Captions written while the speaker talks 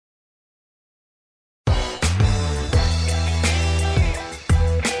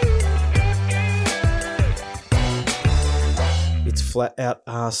Flat Out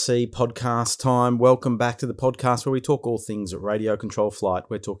RC podcast time. Welcome back to the podcast where we talk all things radio control flight.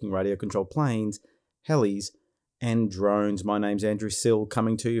 We're talking radio control planes, helis, and drones. My name's Andrew Sill,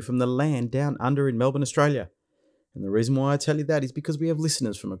 coming to you from the land down under in Melbourne, Australia. And the reason why I tell you that is because we have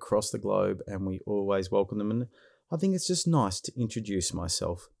listeners from across the globe and we always welcome them. And I think it's just nice to introduce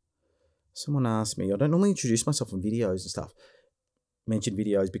myself. Someone asked me, I don't normally introduce myself on videos and stuff. Mention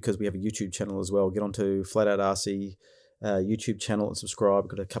videos because we have a YouTube channel as well. Get onto Flat Out RC YouTube channel and subscribe.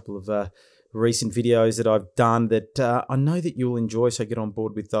 Got a couple of recent videos that I've done that I know that you'll enjoy, so get on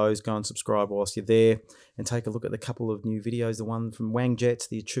board with those. Go and subscribe whilst you're there and take a look at the couple of new videos. The one from Wang Jets,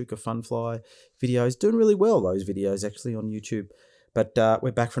 the Echuca Funfly videos, doing really well, those videos actually on YouTube. But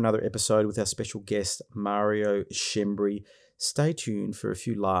we're back for another episode with our special guest, Mario Schembri. Stay tuned for a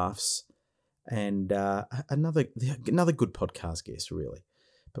few laughs and another good podcast guest, really.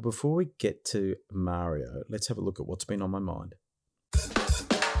 But before we get to Mario, let's have a look at what's been on my mind.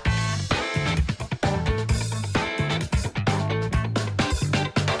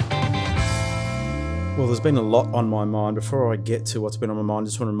 Well, there's been a lot on my mind. Before I get to what's been on my mind, I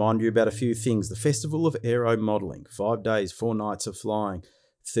just want to remind you about a few things. The Festival of Aero Modelling, 5 days, 4 nights of flying,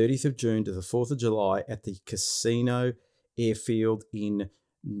 30th of June to the 4th of July at the Casino Airfield in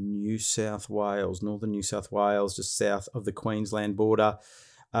New South Wales, northern New South Wales, just south of the Queensland border.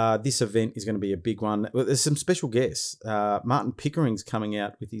 This event is going to be a big one. Well, there's some special guests. Martin Pickering's coming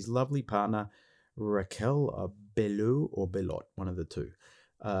out with his lovely partner, Raquel Bellou or Bellot, one of the two.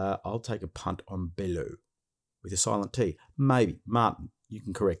 I'll take a punt on Bellou with a silent T. Maybe. Martin, you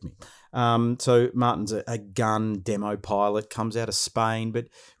can correct me. So Martin's a gun demo pilot, comes out of Spain, but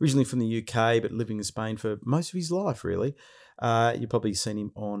originally from the UK, but living in Spain for most of his life, really. You've probably seen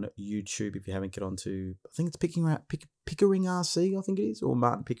him on YouTube if you haven't get onto, I think it's Pickering RC, I think it is, or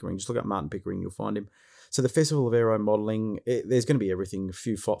Martin Pickering. Just look up Martin Pickering, you'll find him. So the Festival of Aero Modelling, there's going to be everything, a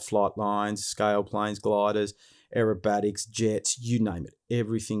few flight lines, scale planes, gliders, aerobatics, jets, you name it.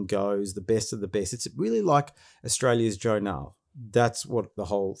 Everything goes, the best of the best. It's really like Australia's Joe Nall. That's what the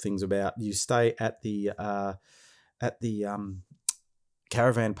whole thing's about. You stay at the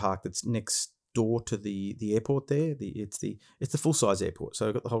caravan park that's next door to the airport there. It's the full-size airport. So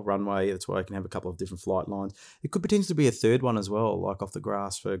I've got the whole runway. That's why I can have a couple of different flight lines. It could potentially be a third one as well, like off the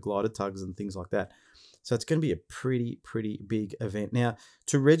grass for glider tugs and things like that. So it's going to be a pretty big event. Now,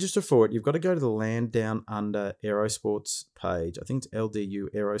 to register for it, you've got to go to the Land Down Under Aerosports page. I think it's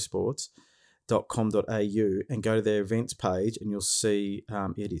lduaerosports.com.au and go to their events page and you'll see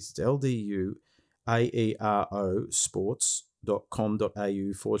it is. It's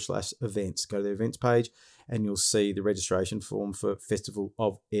lduaerosports.com.au/events. Go to the events page and you'll see the registration form for Festival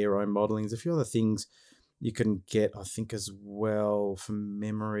of Aero Modelling. There's a few other things you can get, I think, as well, from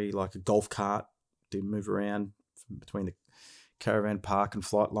memory, like a golf cart to move around between the caravan park and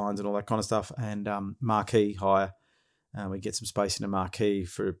flight lines and all that kind of stuff, and marquee hire. We get some space in a marquee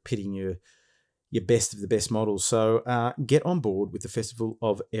for pitting your best of the best models. So get on board with the Festival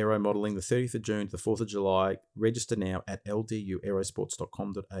of Aero Modelling, the 30th of June to the 4th of July. Register now at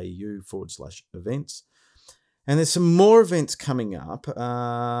lduaerosports.com.au/events. And there's some more events coming up.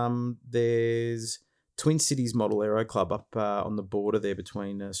 There's Twin Cities Model Aero Club up on the border there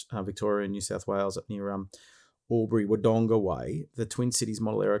between Victoria and New South Wales, up near Albury, Wodonga Way. The Twin Cities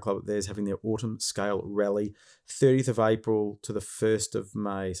Model Aero Club up there is having their Autumn Scale Rally, 30th of April to the 1st of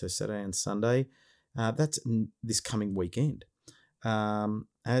May, so Saturday and Sunday. That's this coming weekend.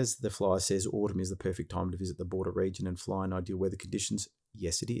 As the flyer says, autumn is the perfect time to visit the border region and fly in ideal weather conditions.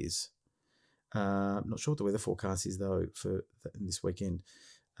 Yes, it is. I'm not sure what the weather forecast is, though, for this weekend.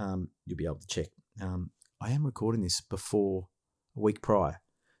 You'll be able to check. I am recording this before a week prior,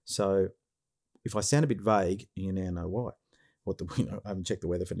 so if I sound a bit vague, you now know why. I haven't checked the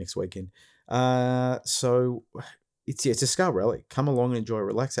weather for next weekend. So it's a scale rally. Come along and enjoy a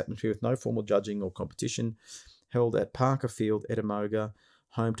relaxed atmosphere with no formal judging or competition. Held at Parker Field, Ettamogah,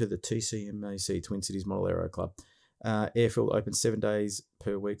 home to the TCMAC, Twin Cities Model Aero Club. Airfield open 7 days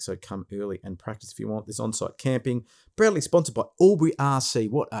per week, so come early and practice if you want. There's on-site camping, proudly sponsored by Albury RC.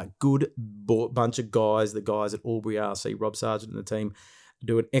 What a good bunch of guys. The guys at Albury RC, Rob Sargent and the team,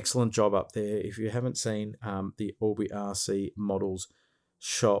 do an excellent job up there. If you haven't seen the Albury RC models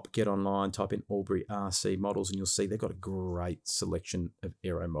shop, get online, type in Albury RC models, and you'll see they've got a great selection of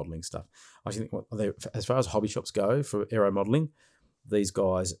aero modelling stuff. I think as far as hobby shops go for aero modelling, these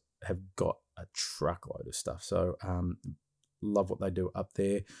guys have got a truckload of stuff. So love what they do up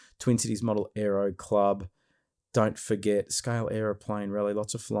there. Twin Cities Model Aero Club. Don't forget Scale Aeroplane Rally.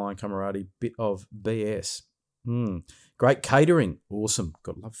 Lots of flying camaraderie. Bit of BS Great catering. Awesome.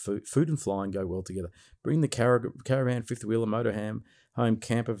 Got love food. Food and flying go well together. Bring the caravan, fifth wheeler, motorhome, home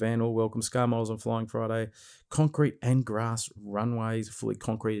camper van, all welcome. Scar Models on Flying Friday. Concrete and grass runways, fully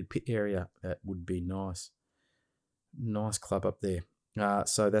concreted pit area. That would be nice. Nice club up there.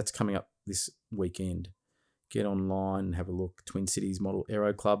 So that's coming up this weekend. Get online and have a look. Twin Cities Model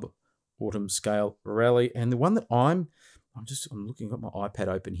Aero Club, Autumn Scale Rally. And the one that I'm looking, I've got my iPad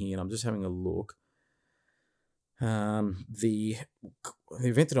open here and I'm just having a look. The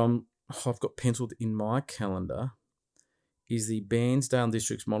event that I've got penciled in my calendar is the Bairnsdale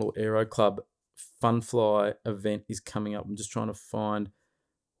Districts Model Aero Club Fun Fly event is coming up. I'm just trying to find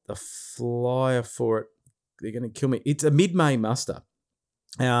the flyer for it. They're going to kill me. It's a mid-May muster.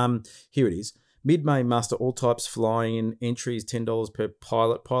 Here it is. Mid-May muster, all types flying in. Entry is $10 per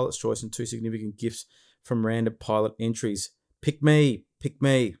pilot. Pilot's choice and 2 significant gifts from random pilot entries. Pick me.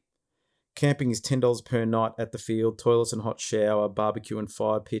 Camping is $10 per night at the field. Toilets and hot shower, barbecue and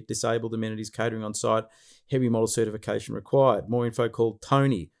fire pit. Disabled amenities, catering on site. Heavy model certification required. More info called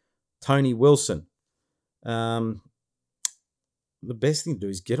Tony Wilson. The best thing to do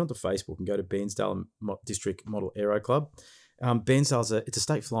is get onto Facebook and go to Bairnsdale District Model Aero Club. Bairnsdale's it's a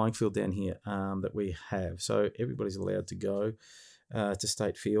state flying field down here that we have. So everybody's allowed to go to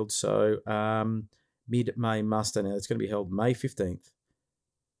state field. So mid-May muster. Now it's going to be held May 15th.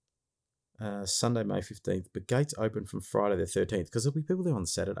 Sunday, May 15th, but gates open from Friday the 13th because there'll be people there on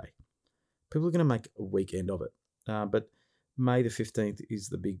Saturday. People are going to make a weekend of it. But May the 15th is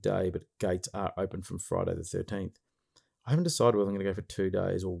the big day, but gates are open from Friday the 13th. I haven't decided whether I'm going to go for 2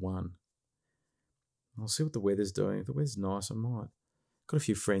 days or 1. I'll see what the weather's doing. If the weather's nice, I might. Got a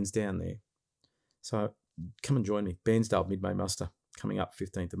few friends down there. So come and join me. Bairnsdale Mid-May Muster coming up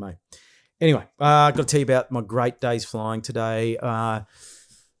 15th of May. Anyway, I've got to tell you about my great days flying today.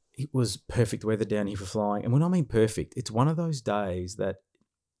 It was perfect weather down here for flying. And when I mean perfect, it's one of those days that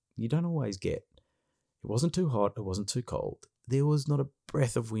you don't always get. It wasn't too hot. It wasn't too cold. There was not a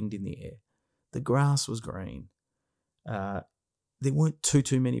breath of wind in the air. The grass was green. There weren't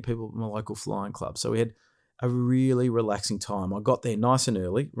too many people in my local flying club. So we had a really relaxing time. I got there nice and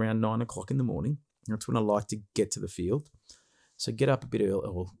early, around 9 o'clock in the morning. That's when I like to get to the field. So get up a bit early,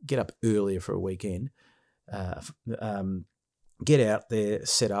 or get up earlier for a weekend. Get out there,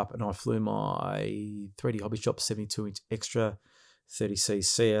 set up, and I flew my 3D Hobby Shop 72-inch extra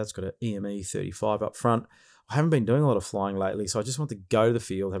 30cc. It's got an EME 35 up front. I haven't been doing a lot of flying lately, so I just want to go to the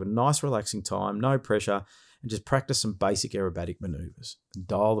field, have a nice relaxing time, no pressure, and just practice some basic aerobatic maneuvers.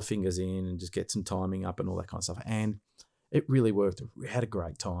 Dial the fingers in and just get some timing up and all that kind of stuff. And it really worked. We had a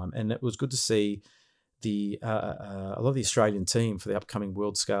great time, and it was good to see a lot of the Australian team for the upcoming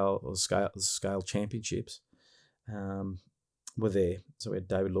World Scale Championships. Were there. So we had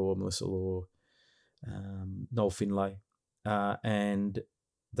David Law, Melissa Law, Noel Finlay, and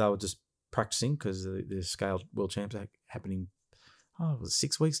they were just practicing because the Scale World Champs are happening, was it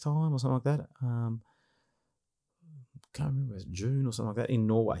 6 weeks' time or something like that? Can't remember, it was June or something like that in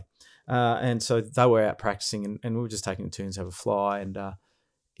Norway. And so they were out practicing and we were just taking turns to have a fly, and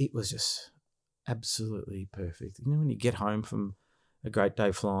it was just absolutely perfect. You know, when you get home from a great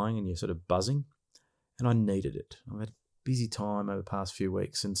day flying and you're sort of buzzing, and I needed it. I had a busy time over the past few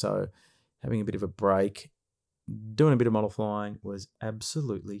weeks, and so having a bit of a break, doing a bit of model flying was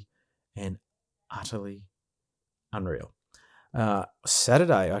absolutely and utterly unreal.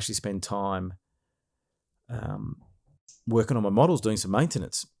 Saturday, I actually spent time working on my models, doing some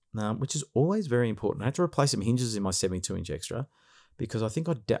maintenance, which is always very important. I had to replace some hinges in my 72-inch extra because I think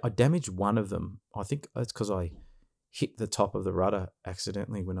I damaged one of them. I think it's because I hit the top of the rudder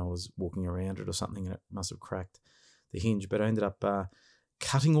accidentally when I was walking around it or something, and it must have cracked the hinge. But I ended up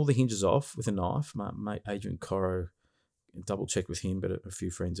cutting all the hinges off with a knife. My mate Adrian Corro, double checked with him, but a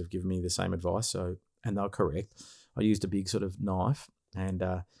few friends have given me the same advice, and they were correct. I used a big sort of knife and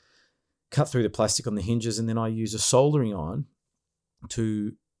cut through the plastic on the hinges, and then I used a soldering iron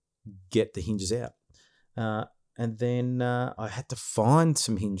to get the hinges out. And then I had to find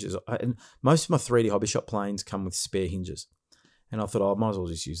some hinges. And most of my 3D Hobby Shop planes come with spare hinges. And I thought, I might as well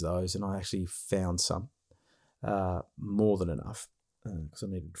just use those. And I actually found some, more than enough, because I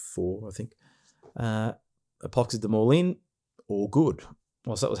needed 4, I think. Epoxied them all in, all good.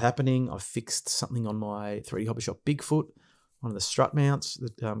 Whilst that was happening, I fixed something on my 3D Hobby Shop Bigfoot, one of the strut mounts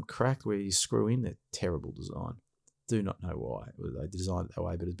that cracked where you screw in. They're terrible design. Do not know why they designed it that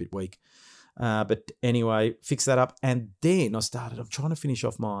way, but it's a bit weak. But anyway, fix that up. And then I'm trying to finish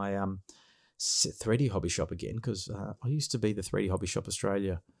off my 3D Hobby Shop again, because I used to be the 3D Hobby Shop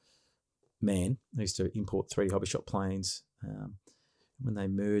Australia man. I used to import 3D Hobby Shop planes. When they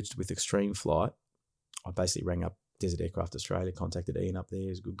merged with Extreme Flight, I basically rang up Desert Aircraft Australia, contacted Ian up there,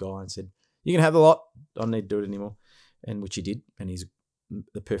 he's a good guy, and said, "You can have the lot. I don't need to do it anymore," and which he did, and he's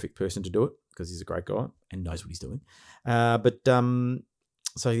the perfect person to do it because he's a great guy and knows what he's doing.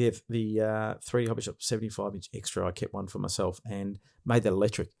 So yeah, the 3 Hobby Shop 75-inch extra, I kept one for myself and made that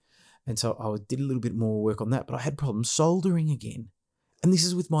electric. And so I did a little bit more work on that, but I had problems soldering again. And this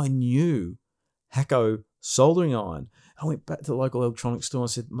is with my new Hakko soldering iron. I went back to the local electronics store and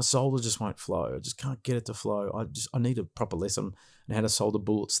said, my solder just won't flow. I just can't get it to flow. I need a proper lesson on how to solder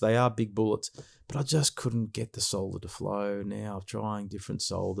bullets. They are big bullets, but I just couldn't get the solder to flow. Now I'm trying different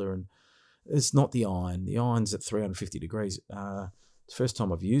solder, and it's not the iron. The iron's at 350 degrees. It's the first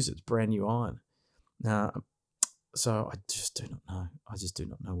time I've used it. It's brand new iron. So I just do not know. I just do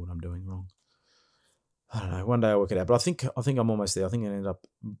not know what I'm doing wrong. I don't know. One day I'll work it out. But I think I'm almost there. I think I ended up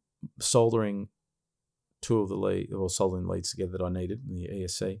soldering soldering leads together that I needed in the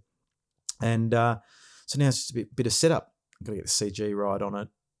ESC. And so now it's just a bit of setup. I've got to get the CG right on it,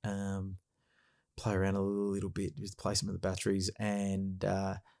 play around a little bit with the placement of the batteries, and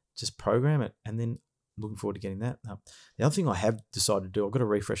just program it. And then looking forward to getting that. The other thing I have decided to do, I've got to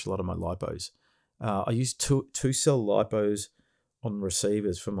refresh a lot of my lipos. I use two cell lipos on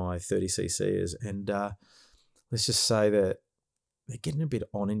receivers for my 30cc's, and let's just say that they're getting a bit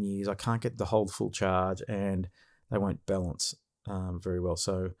on in years. I can't get the whole full charge, and they won't balance very well.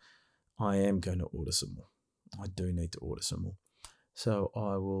 So I am going to order some more. I do need to order some more. So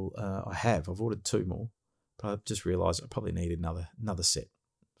I will. I've ordered 2 more, but I've just realised I probably need another set.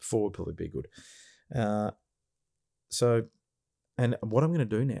 4 would probably be good. And what I'm going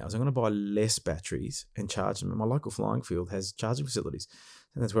to do now is I'm going to buy less batteries and charge them. My local flying field has charging facilities,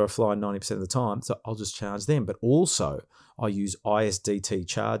 and that's where I fly 90% of the time. So I'll just charge them. But also I use ISDT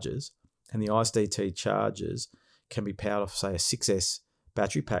chargers, and the ISDT chargers can be powered off, say, a 6S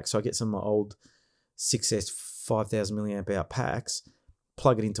battery pack. So I get some of my old 6S 5,000 milliamp hour packs,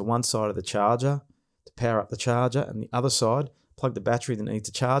 plug it into one side of the charger to power up the charger, and the other side, plug the battery that needs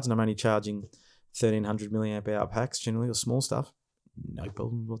to charge. And I'm only charging 1,300 milliamp hour packs generally, or small stuff. No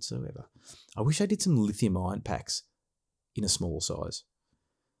problem whatsoever. I wish I did some lithium ion packs in a smaller size,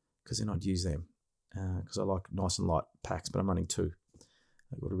 because then I'd use them, because I like nice and light packs, but I'm running 2.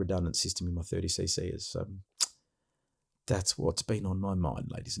 I've got a redundant system in my 30cc's. So that's what's been on my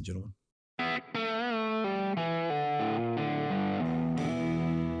mind, ladies and gentlemen.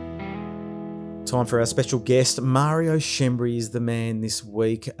 Time for our special guest. Mario Schembri is the man this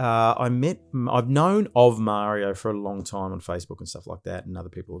week. I've known of Mario for a long time on Facebook and stuff like that, and other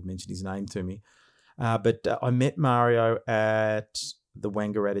people have mentioned his name to me. But I met Mario at the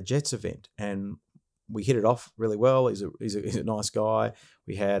Wangaratta Jets event, and we hit it off really well. He's a nice guy.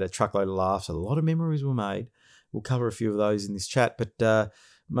 We had a truckload of laughs. A lot of memories were made. We'll cover a few of those in this chat. But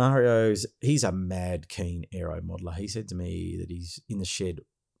he's a mad keen aero modeler. He said to me that he's in the shed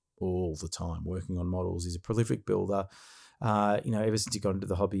all the time working on models. He's a prolific builder. Ever since he got into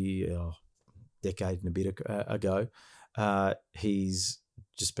the hobby a decade and a bit ago, he's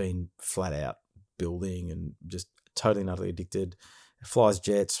just been flat out building and just totally and utterly addicted. Flies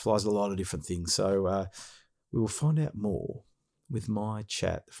jets, flies a lot of different things. So we will find out more with my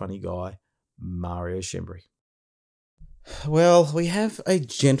chat, the funny guy, Mario Schembri. Well, we have a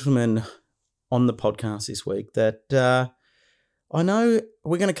gentleman on the podcast this week that I know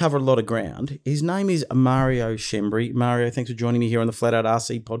we're going to cover a lot of ground. His name is Mario Schembri. Mario, thanks for joining me here on the Flat Out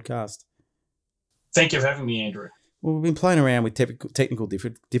RC podcast. Thank you for having me, Andrew. Well, we've been playing around with technical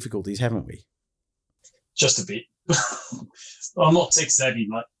difficulties, haven't we? Just a bit. I'm not tech savvy,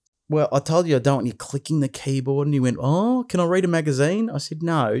 mate. Well, I told you I don't want you clicking the keyboard, and you went, "Oh, can I read a magazine?" I said,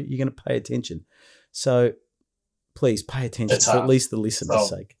 "No, you're going to pay attention." So please pay attention for at least the listener's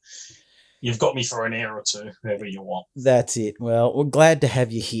sake. You've got me for an hour or two, whoever you want. That's it. Well, we're glad to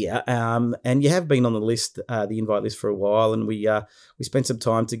have you here. And you have been on the list, the invite list, for a while. And we spent some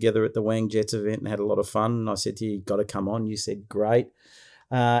time together at the Wang Jets event and had a lot of fun. And I said to you, "You've got to come on." You said, "Great."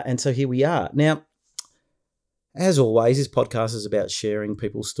 And so here we are. Now, as always, this podcast is about sharing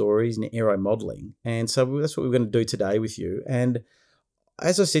people's stories and aero modelling. And so that's what we're going to do today with you. And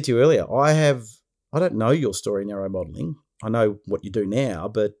as I said to you earlier, I don't know your story in aero modelling. I know what you do now,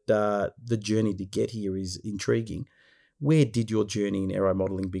 but the journey to get here is intriguing. Where did your journey in aero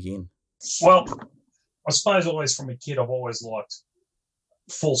modelling begin? Well, I suppose always from a kid, I've always liked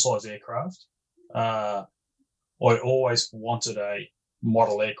full-size aircraft. I always wanted a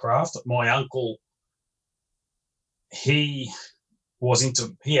model aircraft. My uncle, he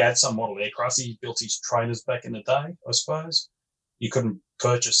had some model aircraft. He built his trainers back in the day, I suppose. You couldn't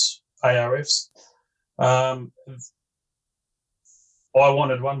purchase ARFs. I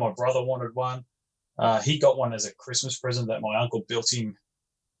wanted one. My brother wanted one. He got one as a Christmas present that my uncle built him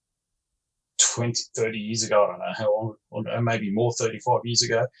 20, 30 years ago. I don't know how long, maybe more, 35 years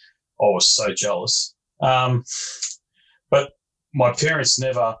ago. I was so jealous. But my parents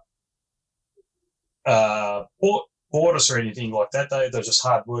never bought us or anything like that. They're just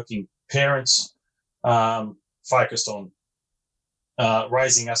hardworking parents, focused on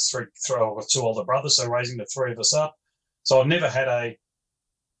raising us two older brothers, so raising the three of us up. So I've never had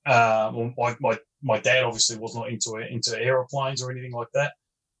my dad obviously was not into aeroplanes or anything like that.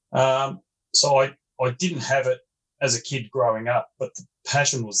 So I didn't have it as a kid growing up, but the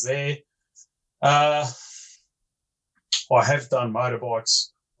passion was there. I have done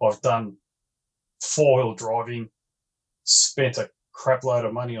motorbikes. I've done four-wheel driving, spent a crap load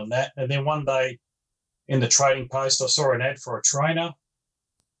of money on that. And then one day in the trading post, I saw an ad for a trainer.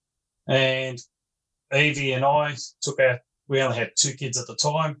 And Evie and I we only had two kids at the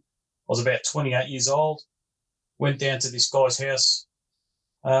time. I was about 28 years old. Went down to this guy's house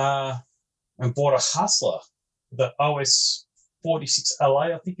and bought a Hustler, the OS 46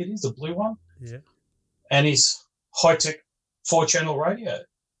 LA, I think it is, the blue one. Yeah. And his high-tech 4-channel radio.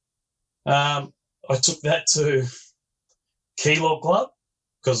 I took that to Keylog Club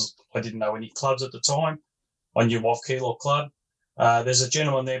because I didn't know any clubs at the time. I knew of Keylog Club. There's a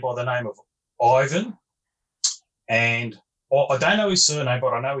gentleman there by the name of Ivan, and I don't know his surname,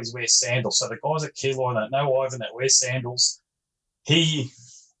 but I know he wears sandals. So the guys at Keylog that know Ivan that wears sandals, he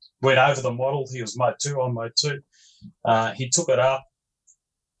went over the model. He was Mode 2 on Mode 2. He took it up.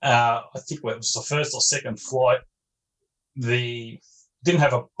 I think it was the first or second flight. Didn't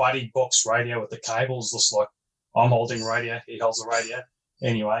have a buddy box radio with the cables, just like I'm holding radio, he holds the radio.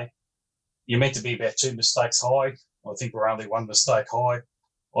 Anyway, you're meant to be about 2 mistakes high. I think we're only 1 mistake high.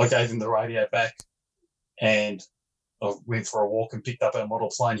 I gave him the radio back and I went for a walk and picked up our model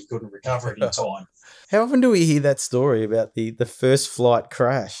plane. He couldn't recover it in time. How often do we hear that story about the first flight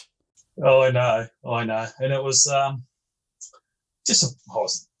crash? Oh, I know. And it was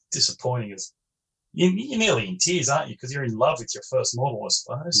disappointing. You're nearly in tears, aren't you? Because you're in love with your first model, I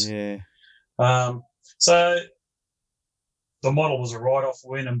suppose. Yeah. So the model was a write-off.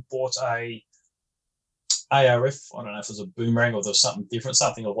 Went and bought a ARF. I don't know if it was a Boomerang or there was something different,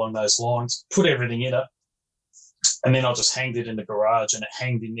 something along those lines. Put everything in it. And then I just hanged it in the garage and it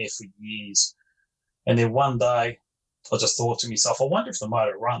hanged in there for years. And then one day I just thought to myself, I wonder if the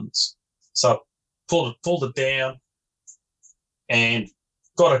motor runs. So I pulled it down and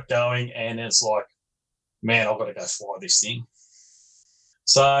got it going, and it's like, man, I've got to go fly this thing.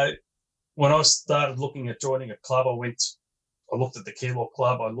 So when I started looking at joining a club, I looked at the Keylog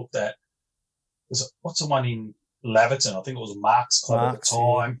Club. I looked at, what's the one in Laverton? I think it was Mark's Club at the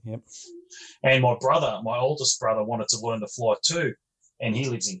time. Yeah. Yep. And my oldest brother, wanted to learn to fly too. And he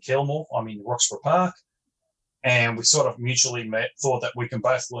lives in Kelmore. I'm in Roxburgh Park. And we sort of mutually thought that we can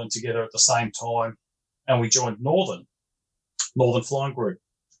both learn together at the same time. And we joined Northern Flying Group.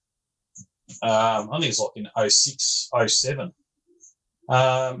 I think it was like in 06, 07.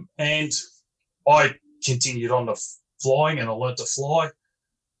 And I continued on to flying and I learned to fly.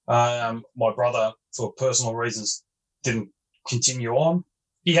 My brother, for personal reasons, didn't continue on.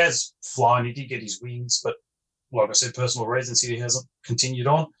 He has flown, he did get his wings, but like I said, personal reasons, he hasn't continued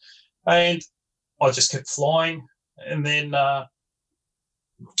on. And I just kept flying, and then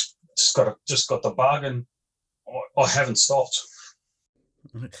just got the bug, and I haven't stopped.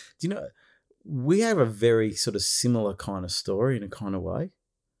 Do you know, we have a very sort of similar kind of story in a kind of way.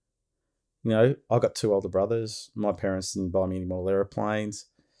 You know, I got 2 older brothers. My parents didn't buy me any model aeroplanes.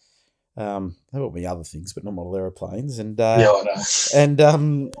 They bought me other things, but not model aeroplanes. And yeah, I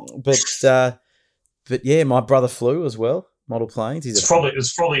know. But yeah, my brother flew as well, model planes. It's probably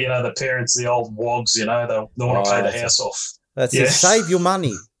the parents, the old wogs. They want to pay the house off. That's it. Save your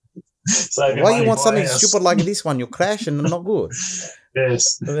money. Why you want something stupid like this one? You'll crash and not good.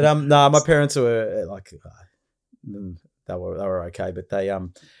 Yes. But no, my parents were like, they were okay, but they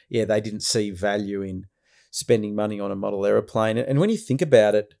they didn't see value in spending money on a model aeroplane. And when you think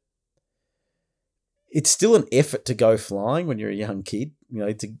about it, it's still an effort to go flying when you're a young kid,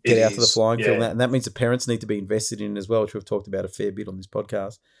 to get out to the flying field. And that means the parents need to be invested in as well, which we've talked about a fair bit on this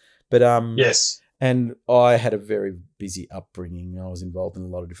podcast. But yes. And I had a very busy upbringing. I was involved in a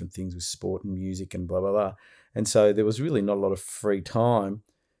lot of different things with sport and music and blah, blah, blah. And so there was really not a lot of free time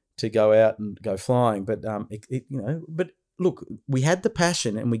to go out and go flying. But, but look, we had the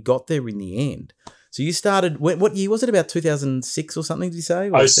passion and we got there in the end. So you started, what year was it? About 2006 or something, did you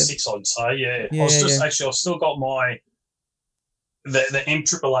say? 06, I'd say, yeah. I've still got the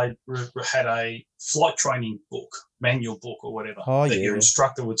MAAA had a flight training book, manual book or whatever Oh, that your yeah.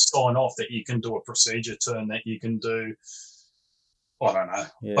 instructor would sign off that you can do a procedure turn, that you can do. I don't know.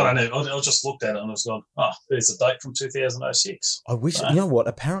 Yeah. I don't know. I just looked at it and I was going, oh, there's a date from 2006. I wish, you know what?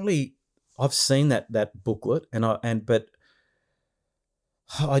 Apparently, I've seen that booklet, but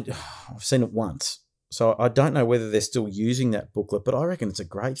I've seen it once, so I don't know whether they're still using that booklet. But I reckon it's a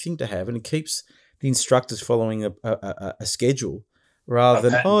great thing to have, and it keeps the instructors following a schedule rather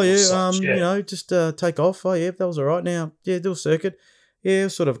than just take off. Oh yeah, that was all right. Now do a circuit. Yeah,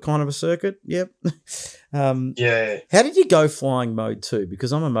 sort of kind of a circuit. Yep. Yeah. How did you go flying Mode 2?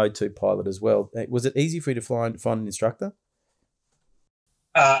 Because I'm a Mode 2 pilot as well. Was it easy for you to find an instructor?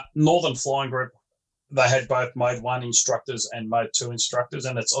 Northern Flying Group, they had both Mode 1 instructors and Mode 2 instructors.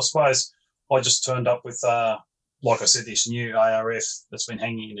 And I suppose I just turned up with, like I said, this new ARF that's been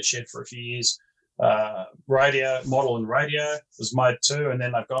hanging in the shed for a few years. Radio, model and radio was Mode 2. And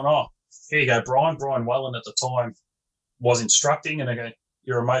then they've gone, oh, here you go, Brian. Brian Wellen at the time was instructing, and they go,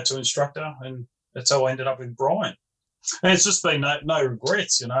 you're a Mode 2 instructor. And that's how I ended up with Brian. And it's just been no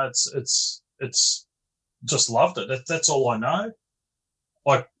regrets, it's just loved it. That's all I know.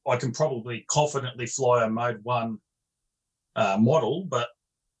 I can probably confidently fly a Mode 1 model, but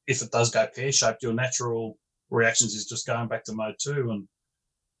if it does go pear-shaped, your natural reactions is just going back to Mode 2 and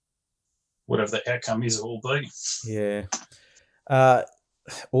whatever the outcome is, it will be. Yeah.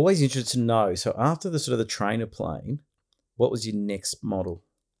 Always interested to know. So after the sort of the trainer plane, what was your next model?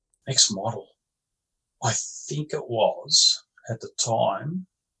 Next model? I think it was, at the time,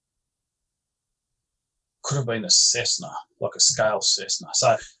 could have been a Cessna, like a scale Cessna.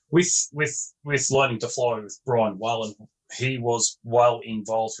 So with learning to fly with Brian Wellen, he was well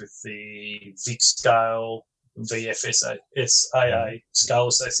involved with the Vic Scale, VFSAA Scale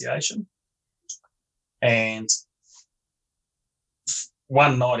Association. And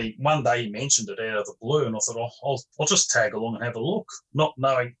one day he mentioned it out of the blue, and I thought, I'll just tag along and have a look, not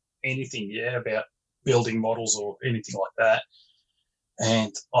knowing anything about building models or anything like that.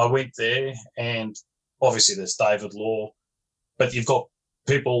 And I went there, and obviously there's David Law, but you've got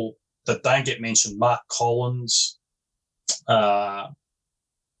people that don't get mentioned. Mark Collins.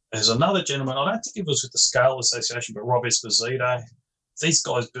 There's another gentleman, I don't think he was with the Scale Association, but Rob Esposito. These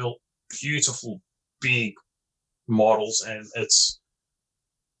guys built beautiful, big models, and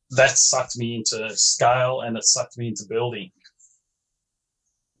that sucked me into scale, and it sucked me into building.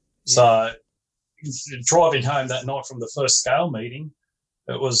 Yeah. So driving home that night from the first scale meeting,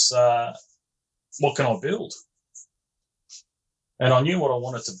 it was, what can I build? And I knew what I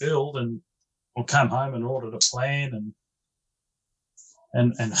wanted to build, and I came home and ordered a plan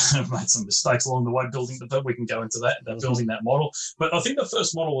and made some mistakes along the way building, but we can go into that, building that model. But I think the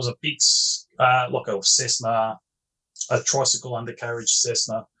first model was a big, like a Cessna, a tricycle undercarriage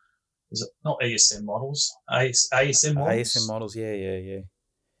Cessna. Is it not ESM models? ASM models? ASM models, yeah.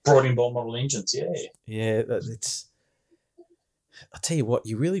 Brought in by model engines, yeah. Yeah, it's. I tell you what,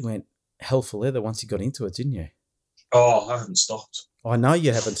 you really went hell for leather once you got into it, didn't you? Oh, I haven't stopped. I know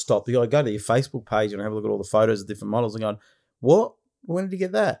you haven't stopped. You got to go to your Facebook page and have a look at all the photos of different models and go, what? When did you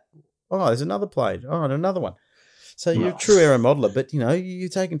get that? Oh, there's another plate. Oh, and another one. So you're a true aero modeler, but you're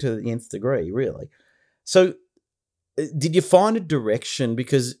taken to the nth degree, really. So did you find a direction?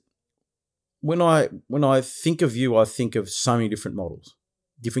 Because when I think of you, I think of so many different models,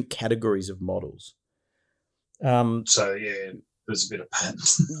 different categories of models. So yeah, there's a bit of pattern.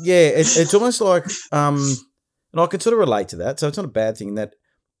 Yeah, it's almost like, and I can sort of relate to that. So it's not a bad thing that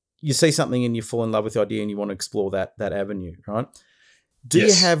you see something and you fall in love with the idea and you want to explore that avenue, right? Do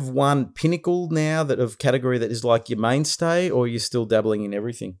you have one pinnacle now of category that is like your mainstay, or are you still dabbling in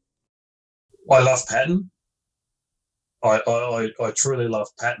everything? I love pattern. I truly love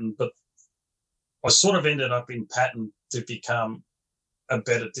pattern, but I sort of ended up in pattern to become a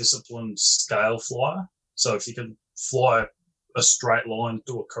better disciplined scale flyer. So if you can fly a straight line,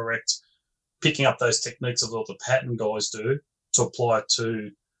 do it correct, picking up those techniques of what the pattern guys do to apply it to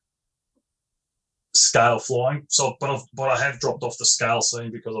scale flying. So, but I have dropped off the scale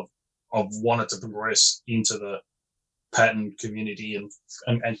scene because I've wanted to progress into the pattern community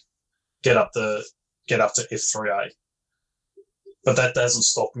and get up to F3A. But that doesn't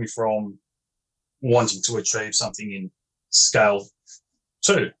stop me from wanting to achieve something in scale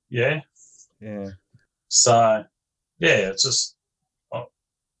 2. Yeah. So, yeah, it's just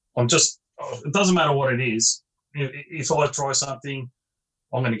it doesn't matter what it is. If I try something,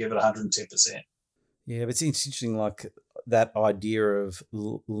 I'm going to give it 110%. Yeah, but it's interesting, like that idea of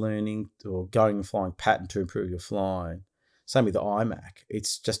learning or going and flying pattern to improve your flying. Same with the IMAC.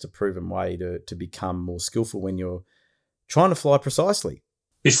 It's just a proven way to become more skillful when you're trying to fly precisely.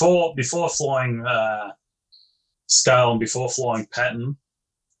 Before flying scale and before flying pattern,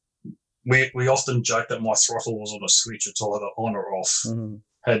 we often joke that my throttle was on a switch. It's either on or off. Mm-hmm.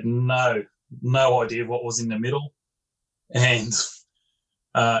 Had no idea what was in the middle, and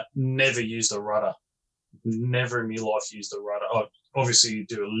never used a rudder. Never in my life used a rudder. Obviously, you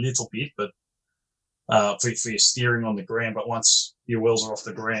do a little bit, but for your steering on the ground. But once your wheels are off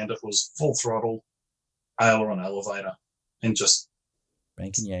the ground, it was full throttle, aileron elevator, and just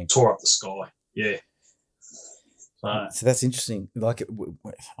bank and yank. Tore up the sky. Yeah. So that's interesting. Like,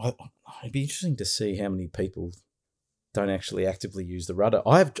 it'd be interesting to see how many people don't actually actively use the rudder.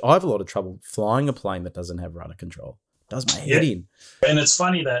 I have a lot of trouble flying a plane that doesn't have rudder control. It does my head in. And it's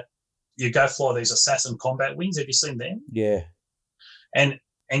funny that you go fly these Assassin combat wings. Have you seen them? Yeah. And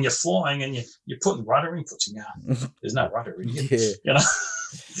you're flying and you're putting rudder inputs in your there's no rudder in it. Yeah. You know?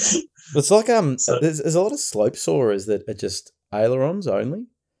 It's like there's a lot of slope soarers that are just ailerons only.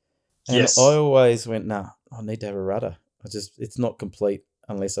 And yes. I always went, nah, I need to have a rudder. It's not complete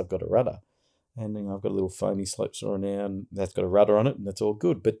unless I've got a rudder. And I've got a little foamy slope soarer now, and that's got a rudder on it, and that's all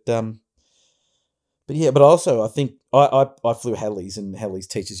good. But also I think I flew Hadleys, and Hadleys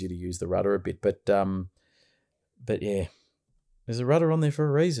teaches you to use the rudder a bit. But yeah, there's a rudder on there for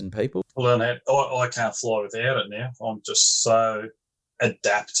a reason, people. Well, I can't fly without it now. I'm just so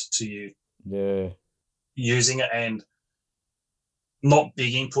adapt to you. Yeah. Using it, and not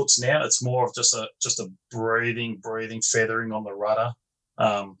big inputs now. It's more of just a breathing, feathering on the rudder.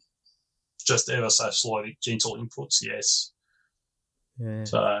 Just ever so slightly gentle inputs, yes. Yeah,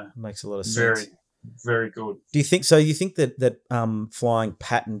 so makes a lot of sense. Very, very good. Do you think so? You think that flying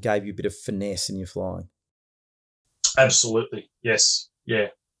pattern gave you a bit of finesse in your flying? Absolutely, yes, yeah.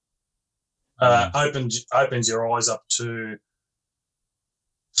 Opens your eyes up to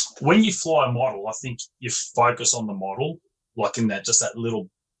when you fly a model. I think you focus on the model, like in that little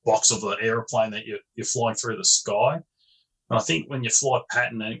box of the aeroplane that you're flying through the sky. And I think when you fly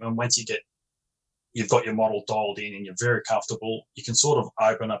pattern, and once you've got your model dialed in and you're very comfortable, you can sort of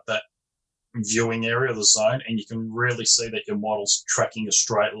open up that viewing area of the zone, and you can really see that your model's tracking a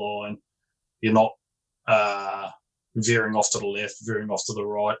straight line. You're not veering off to the left, veering off to the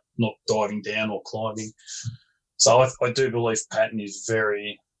right, not diving down or climbing. So I do believe pattern is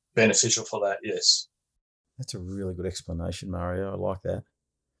very beneficial for that, yes. That's a really good explanation, Mario. I like that.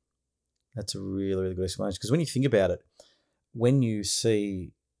 That's a really, really good explanation. Because when you think about it, when you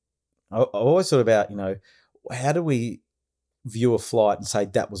see, I always thought about, how do we view a flight and say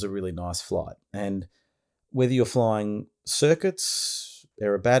that was a really nice flight? And whether you're flying circuits,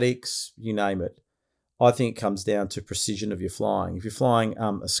 aerobatics, you name it, I think it comes down to precision of your flying. If you're flying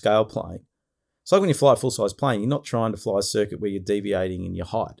a scale plane, it's like when you fly a full-size plane, you're not trying to fly a circuit where you're deviating in your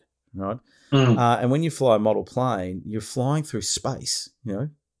height, right? And when you fly a model plane, you're flying through space, the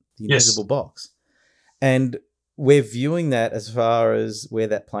invisible box. And we're viewing that as far as where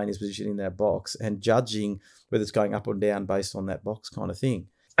that plane is positioned in that box and judging whether it's going up or down based on that box kind of thing.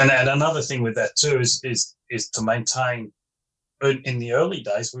 And another thing with that too is to maintain, in the early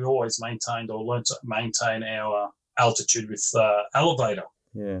days, we always maintained or learned to maintain our altitude with elevator.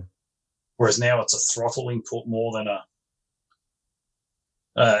 Yeah. Whereas now it's a throttle input more than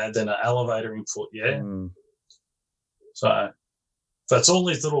an elevator input, yeah. So it's all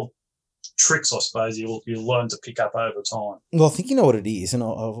these little tricks, I suppose, you'll learn to pick up over time. Well, I think you know what it is, and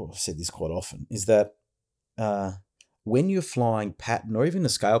I've said this quite often, is that when you're flying pattern or even a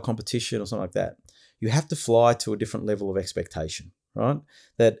scale competition or something like that, you have to fly to a different level of expectation, right?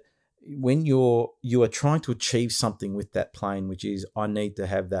 That when you are trying to achieve something with that plane, which is I need to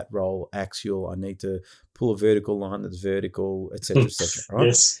have that roll axial, I need to pull a vertical line that's vertical, et cetera, right?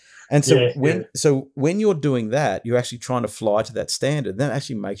 Yes. And so when you're doing that, you're actually trying to fly to that standard. That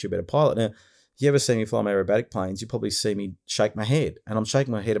actually makes you a better pilot. Now, if you ever see me fly my aerobatic planes, you probably see me shake my head, and I'm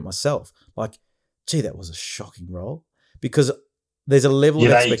shaking my head at myself, like, gee, that was a shocking roll, because there's a level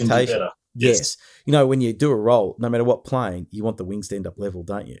of expectation. You can do better. Yes. When you do a roll, no matter what plane, you want the wings to end up level,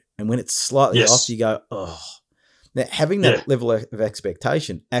 don't you? And when it's slightly off, you go, oh. Now, having that level of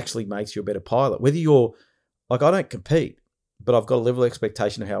expectation actually makes you a better pilot. Whether you're, like, I don't compete, but I've got a level of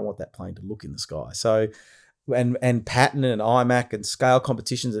expectation of how I want that plane to look in the sky. So, and pattern and IMAC and scale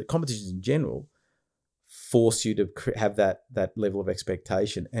competitions in general force you to have that level of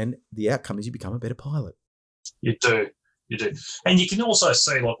expectation. And the outcome is you become a better pilot. You do. And you can also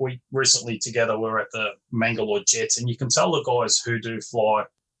see, like, we recently together were at the Mangalore Jets, and you can tell the guys who do fly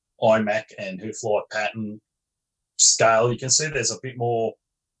IMAC and who fly pattern scale, you can see there's a bit more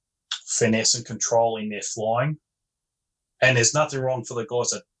finesse and control in their flying. And there's nothing wrong for the guys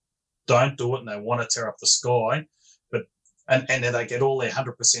that don't do it and they want to tear up the sky, and then they get all their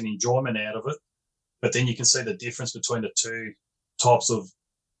 100% enjoyment out of it. but then you can see the difference between the two types of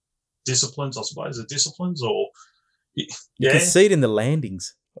disciplines, I suppose, the disciplines, or You can see it in the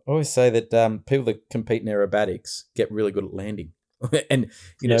landings. I always say that people that compete in aerobatics get really good at landing, and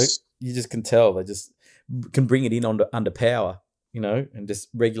you just can tell they just can bring it in under power, and just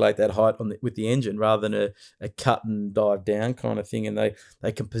regulate that height with the engine rather than a cut and dive down kind of thing. And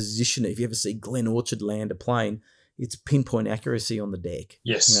they can position it. If you ever see Glenn Orchard land a plane, it's pinpoint accuracy on the deck.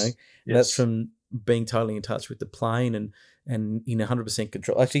 Yes. And that's from being totally in touch with the plane and in 100%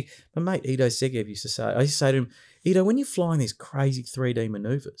 control. Actually, my mate Ido Segev used to say, I used to say to him, Ido, when you're flying these crazy 3D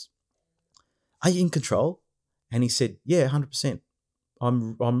maneuvers, are you in control? And he said, yeah, 100%.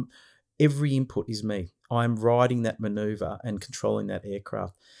 I'm every input is me. I'm riding that maneuver and controlling that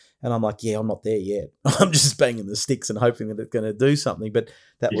aircraft. And I'm like, yeah, I'm not there yet. I'm just banging the sticks and hoping that it's going to do something. But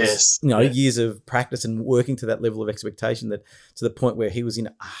that was, years of practice and working to that level of expectation, that to the point where he was in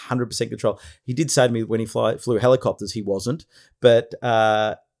 100% control. He did say to me when he flew helicopters, he wasn't. But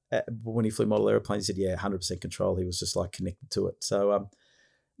when he flew model airplanes, he said, yeah, 100% control. He was just like connected to it. So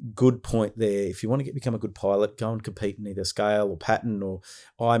good point there. If you want to become a good pilot, go and compete in either Scale or Patton or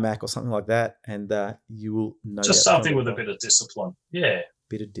IMAC or something like that, and you will know. Just something with a bit of discipline. Yeah.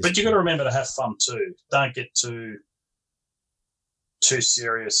 But you got to remember to have fun too. Don't get too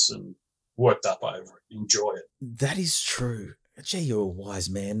serious and worked up over it. Enjoy it. That is true. Gee, you're a wise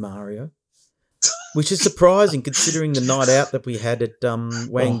man, Mario. Which is surprising considering the night out that we had at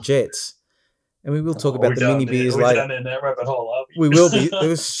Wang Jets. And we will talk about the mini beers later. We're down that rabbit hole, are we? We will be. It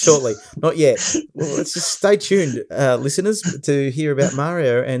was shortly. Not yet. Well, let's just stay tuned, listeners, to hear about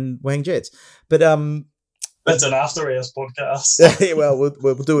Mario and Wang Jets. But that's an after hours podcast. Yeah, well,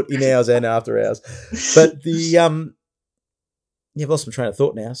 we'll do it in hours and after hours. But I've lost my train of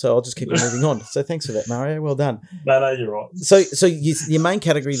thought now, so I'll just keep moving on. So thanks for that, Mario. Well done. No, you're right. So your main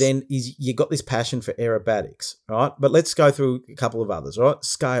category then is you got this passion for aerobatics, right? But let's go through a couple of others, right?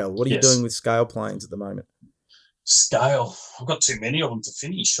 Scale. What are you doing with scale planes at the moment? Scale. I've got too many of them to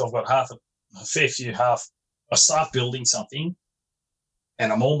finish. I've got a fair few. I start building something,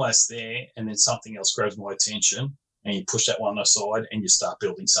 and I'm almost there, and then something else grabs my attention, and you push that one aside, and you start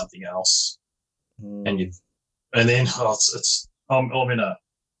building something else, and then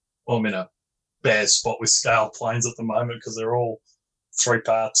I'm in a bad spot with scale planes at the moment because they're all 2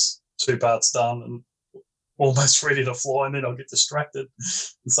 parts done, and almost ready to fly, and then I'll get distracted,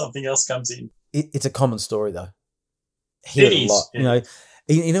 and something else comes in. It's a common story though. It is a lot, yeah.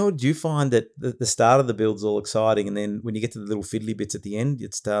 Do you find that the start of the build's all exciting, and then when you get to the little fiddly bits at the end,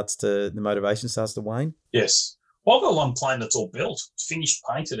 the motivation starts to wane? Yes. Well, I've got one plane that's all built, finished,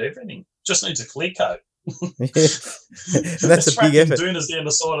 painted, everything. Just needs a clear coat. And that's a big effort. Doing us down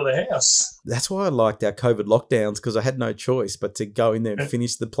the side of the house. That's why I liked our COVID lockdowns, because I had no choice but to go in there and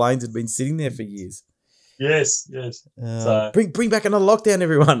finish the planes that had been sitting there for years. Yes. So bring back another lockdown,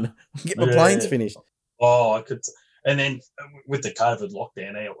 everyone. Get my planes finished. Oh, I could. And then with the COVID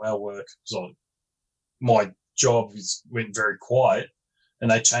lockdown, our work, my job went very quiet, and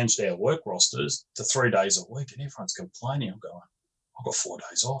they changed our work rosters to 3 days a week, and everyone's complaining. I'm going, I've got 4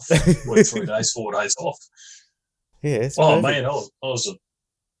 days off. Work 3 days, 4 days off. Yeah. It's perfect. Man, I was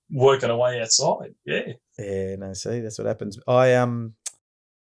working away outside. Yeah. Yeah. No, see, that's what happens.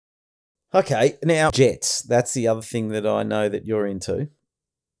 Okay, now jets. That's the other thing that I know that you're into.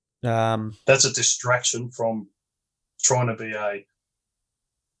 That's a distraction from trying to be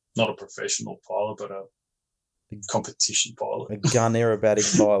not a professional pilot, but a competition pilot. A gun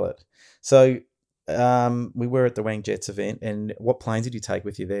aerobatic pilot. So we were at the Wang Jets event, and what planes did you take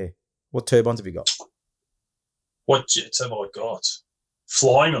with you there? What turbines have you got? What jets have I got?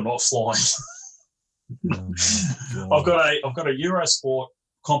 Flying or not flying? Oh, I've got a Eurosport,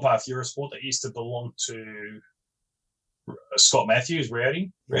 Compact Eurosport that used to belong to Scott Matthews,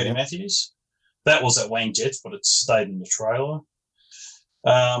 Rowdy Matthews. That was at Wang Jets, but it stayed in the trailer.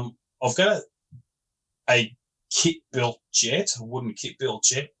 I've got a kit-built jet, a wooden kit-built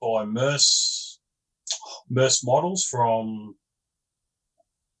jet by Merce Models from...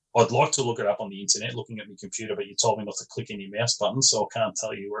 I'd like to look it up on the internet, looking at my computer, but you told me not to click any mouse buttons, so I can't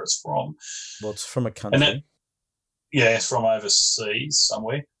tell you where it's from. Well, it's from a country. It's from overseas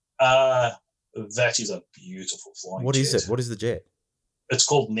somewhere. That is a beautiful flying jet. What is it? What is the jet? It's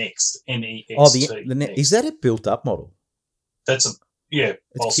called Next, Next. Oh, the Next. Is that a built-up model? That's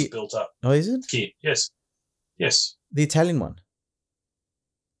also built up. Oh, is it? Kit, yes. The Italian one?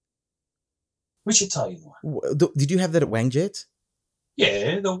 Which Italian one? Did you have that at Wang Jets?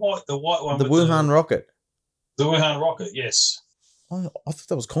 Yeah, the white one. The Wuhan rocket. The Wuhan rocket, yes. Oh, I thought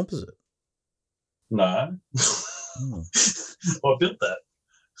that was composite. No. I built that.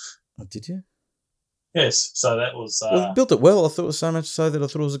 Oh, did you? Yes, so that was Well, they built it well. I thought it was so much so that I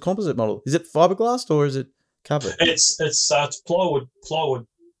thought it was a composite model. Is it fiberglass or is it covered? it's plywood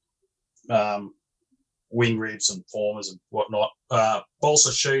um, wing ribs and formers and whatnot,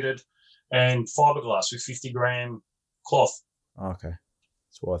 balsa sheeted and fiberglass with 50-gram cloth. Okay,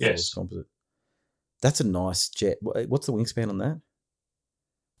 that's why I thought it was composite. That's a nice jet. What's the wingspan on that?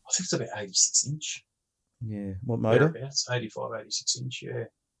 I think it's about 86 inch. Yeah. What motor? It's 85, 86 inch. Yeah.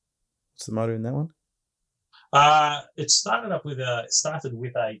 What's the motor in that one? It started with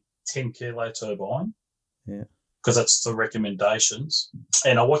a 10 kilo turbine. Yeah. Because that's the recommendations.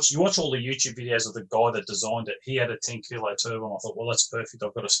 And you watch all the YouTube videos of the guy that designed it. He had a 10 kilo turbine. I thought, well, that's perfect.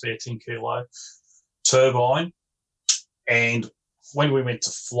 I've got a spare 10 kilo turbine. And when we went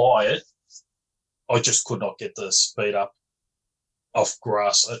to fly it, I just could not get the speed up off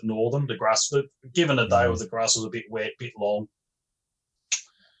grass at Northern. The grass, given a day where the grass was a bit wet, bit long.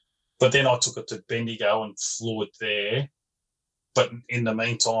 But then I took it to Bendigo and flew it there. But in the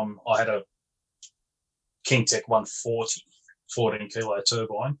meantime, I had a Kingtech 140 14 kilo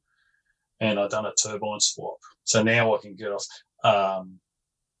turbine, and I've done a turbine swap. So now I can get off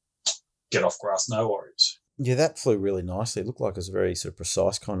grass, no worries. Yeah, that flew really nicely. It looked like it was a very sort of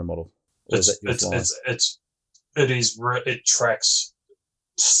precise kind of model. It tracks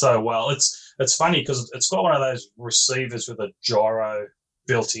so well. It's funny because it's got one of those receivers with a gyro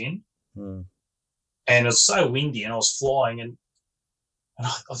built in, and it's so windy, and I was flying, and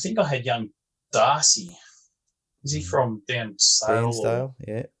I think I had young Darcy. Is he from down Bairnsdale?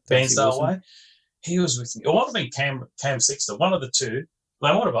 Yeah. Bairnsdale way? He was with me. It might have been Cam Sexton, one of the two.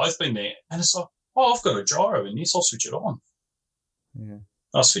 They might have both been there. And it's like, oh, I've got a gyro in this. I'll switch it on. Yeah.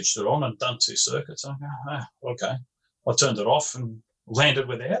 I switched it on and done 2 circuits. I go, okay. I turned it off and landed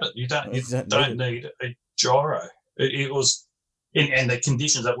without it. You don't need a gyro. It was, and the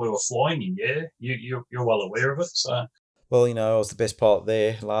conditions that we were flying in, you're well aware of it. So. Well, I was the best pilot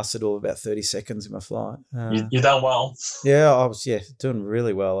there. Lasted all about 30 seconds in my flight. You done well. Yeah, I was doing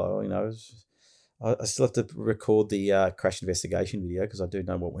really well. I still have to record the crash investigation video because I do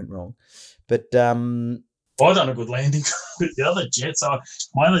know what went wrong. But I done a good landing with the other jets.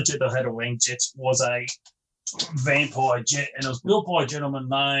 My other jet that had a wing jet was a Vampire jet, and it was built by a gentleman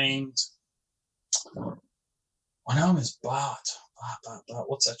named, I know him as Bart. Bart.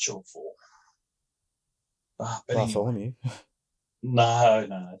 What's that short for? Bartholomew.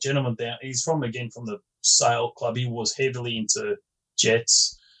 No. Gentleman down. He's from the sail club. He was heavily into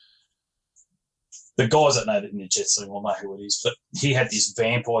jets. The guys that know that in the jets will know who it is. But he had this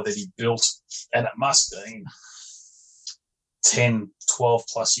Vampire that he built, and it must have been 10, 12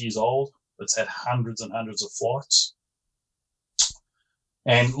 plus years old. It's had hundreds and hundreds of flights.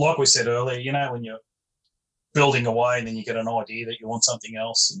 And like we said earlier, when you're building away and then you get an idea that you want something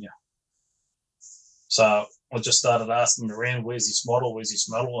else, so I just started asking around, where's this model,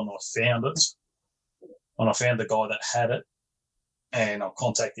 and I found it. And I found the guy that had it, and I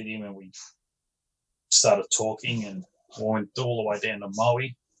contacted him, and we started talking, and I went all the way down to Moe.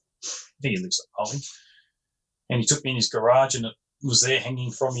 I think he lives at Moe. And he took me in his garage, and it was there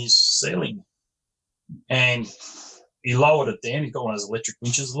hanging from his ceiling. And he lowered it down. He's got one of those electric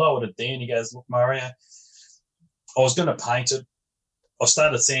winches, lowered it down. He goes, look, Mario, I was going to paint it. I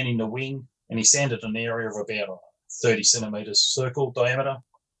started sanding the wing, and he sanded an area of about 30 centimetres circle diameter,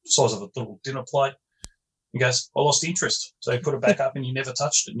 size of a little dinner plate. He goes, I lost interest. So he put it back up, and he never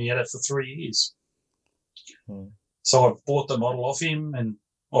touched it, and he had it for 3 years. So I bought the model off him, and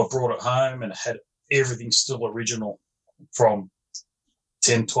I brought it home, and it had everything still original from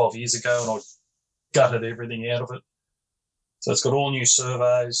 10, 12 years ago, and I gutted everything out of it. So it's got all new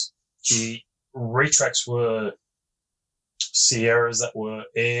servos. The retracts were Sierras that were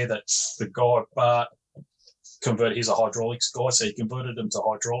air that the guy Bart converted. He's a hydraulics guy, so he converted them to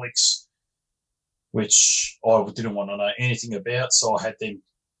hydraulics, which I didn't want to know anything about, so I had them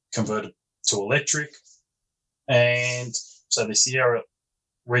converted to electric. And so the Sierra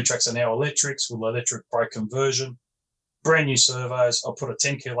retracts are now electrics with electric brake conversion. Brand new servos. I put a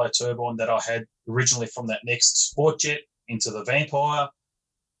 10 kilo turbine that I had originally from that next sport jet into the Vampire.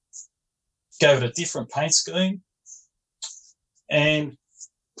 Gave it a different paint scheme. And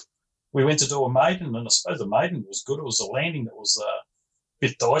we went to do a maiden, and I suppose the maiden was good. It was a landing that was a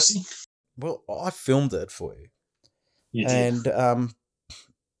bit dicey. Well, I filmed it for you. You did. And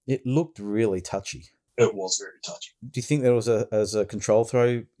it looked really touchy. It was very touchy. Do you think there was a control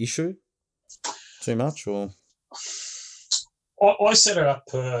throw issue? Too much, or? I set it up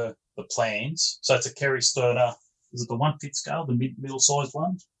per the plans. So it's a Kerry Sterner. Is it the 1/5 scale, the middle sized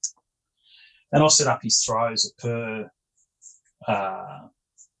one? And I set up his throws per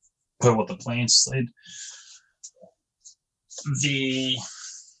per what the plan said. The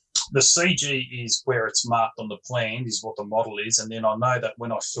CG is where it's marked on the plan, is what the model is, and then I know that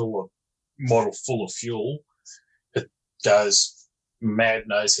when I fill a model full of fuel, it goes mad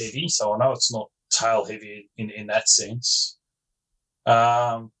nose heavy, so I know it's not tail heavy in that sense.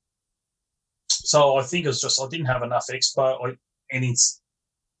 So I think it's just I didn't have enough expo, and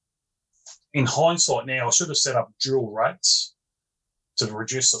in hindsight now, I should have set up dual rates to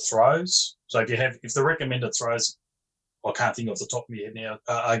reduce the throws. So if the recommended throws, I can't think off the top of my head now,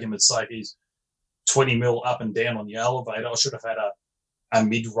 argument's sake, is 20 mil up and down on the elevator, I should have had a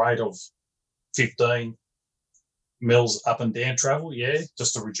mid rate of 15 mils up and down travel,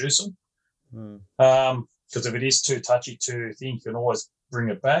 just to reduce them. Because if it is too touchy, too thin, you can always bring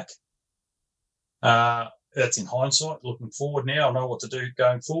it back. That's in hindsight. Looking forward now, I know what to do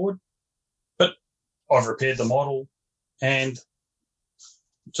going forward. But I've repaired the model, and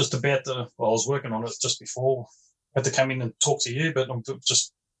just about I was working on it just before. I had to come in and talk to you, but I'm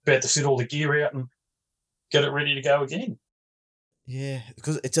just about to fit all the gear out and get it ready to go again. Yeah,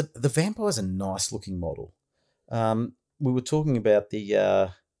 because the Vampire's a nice looking model. We were talking about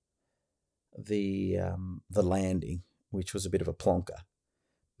the landing, which was a bit of a plonker,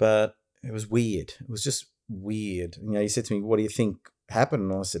 but it was weird. It was just weird. You know, you said to me, "What do you think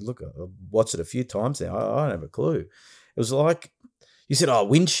happened?" And I said, "Look, I've watched it a few times now. I don't have a clue." It was like you said, "Oh,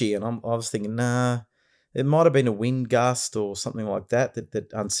 wind shear," and I was thinking, nah, it might have been a wind gust or something like that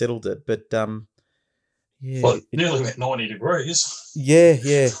unsettled it. But yeah, well, it nearly went 90 degrees. Yeah.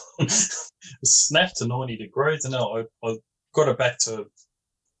 It snapped to 90 degrees, and I got it back to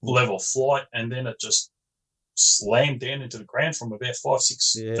level flight, and then it just slammed down into the ground from about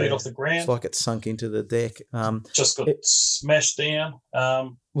 5-6 feet off the ground. It's like it sunk into the deck. Just got smashed down.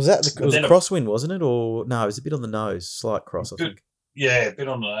 Was that it was a crosswind, wasn't it? Or no, it was a bit on the nose, slight cross, I think. Yeah, a bit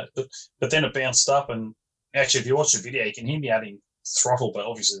on the nose. But then it bounced up, and actually, if you watch the video, you can hear me adding throttle, but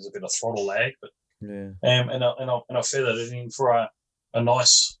obviously there's a bit of throttle lag. But yeah, and I feathered it in for a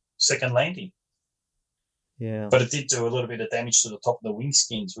nice second landing. Yeah, but it did do a little bit of damage to the top of the wing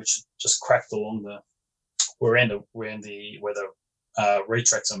skins, which just cracked along where the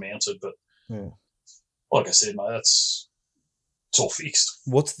retracts are mounted. But like I said, mate, it's all fixed.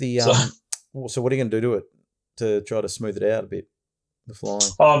 What's the so what are you going to do to it to try to smooth it out a bit? The flying.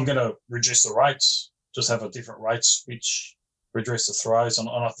 I'm going to reduce the rates. Just have a different rate switch, reduce the throws, and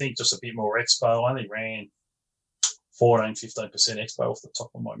I think just a bit more expo. I only ran 14-15% expo off the top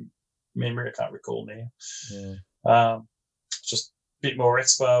of my memory. I can't recall now. Yeah. Just a bit more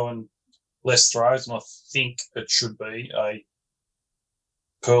expo and less throws, and I think it should be a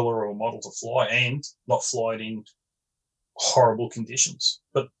Perla or a model to fly and not fly it in horrible conditions.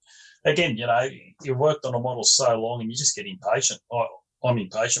 But again, you worked on a model so long and you just get impatient. I'm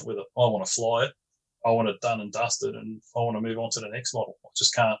impatient with it. I want to fly it. I want it done and dusted, and I want to move on to the next model. I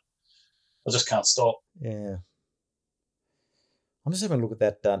just can't stop. Yeah. I'm just having a look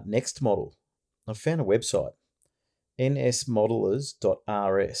at that next model. I found a website,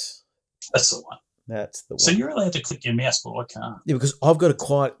 nsmodelers.rs. That's the one. That's the one. So you're allowed to click your mouse, but I can't. Yeah, because I've got a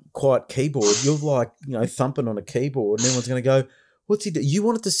quiet keyboard. You're like, thumping on a keyboard, and everyone's going to go, what's he do? You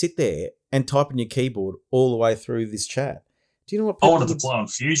wanted to sit there and type in your keyboard all the way through this chat. Do you know what? I wanted to play on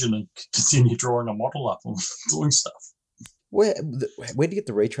Fusion and continue drawing a model up and doing stuff. Where do you get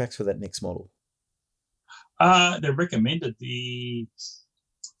the retracts for that next model? They recommended the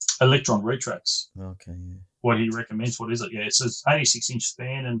Electron retracts. Okay, yeah. What he recommends, what is it? Yeah, it says 86-inch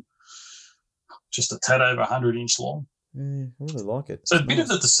span and just a tad over 100-inch long. Yeah, I really like it. So it's a bit of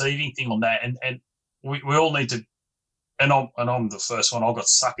the deceiving thing on that, and we all need to. And I'm the first one. I got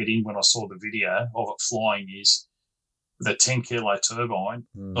suckered in when I saw the video of it flying. Is the 10 kilo turbine?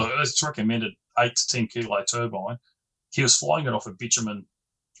 It's recommended 8 to 10 kilo turbine. He was flying it off a bitumen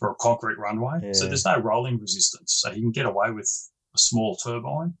or a concrete runway, so there's no rolling resistance, so he can get away with a small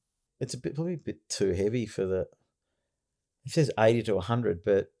turbine. It's probably a bit too heavy for the. It says 80 to 100,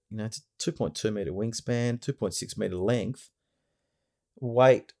 but it's a 2.2 meter wingspan, 2.6 meter length,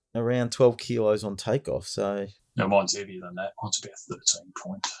 weight around 12 kilos on takeoff. So no, mine's heavier than that. Mine's about 13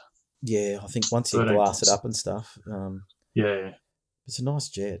 point. Yeah, I think once you glass it up and stuff. It's a nice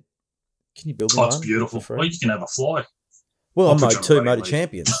jet. Can you build one? It's beautiful. Well, you can have a fly. Well, I'm mode 2 motor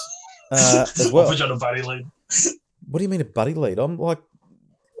champions as well. I'll put you on a buddy lead. What do you mean a buddy lead? I'm like.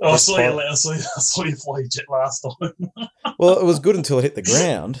 I saw you fly jet last time. Well, it was good until it hit the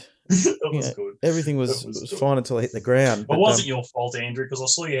ground. It was good. Everything was fine until it hit the ground. But it wasn't your fault, Andrew, because I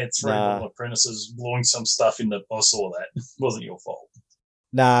saw you had 3 little apprentices blowing some stuff in the. I saw that. It wasn't your fault.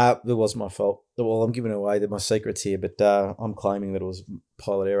 Nah, it was my fault. Well, I'm giving away my secrets here, but I'm claiming that it was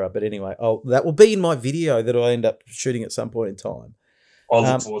pilot error. But anyway, that will be in my video that I'll end up shooting at some point in time. I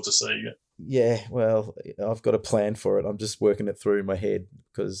look forward to seeing it. Yeah, well, I've got a plan for it. I'm just working it through in my head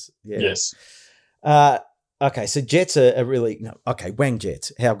because, yeah. Yes. Okay, so Jets are really... No, okay, Wang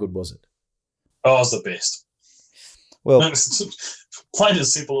Jets. How good was it? Oh, it was the best. Well, plain and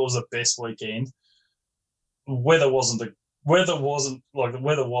simple, it was the best weekend. The weather wasn't the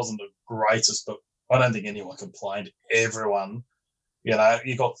greatest, but I don't think anyone complained. Everyone, you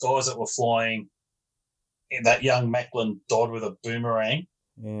got guys that were flying. That young Macklin died with a boomerang,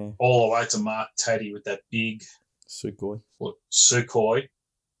 all the way to Mark Taddy with that big Sukhoi,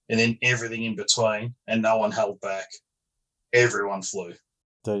 and then everything in between, and no one held back. Everyone flew.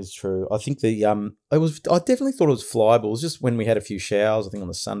 That is true. I think I definitely thought it was flyable. It was just when we had a few showers. I think on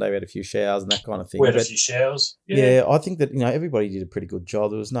the Sunday we had a few showers and that kind of thing. We had a few showers. Yeah, I think that everybody did a pretty good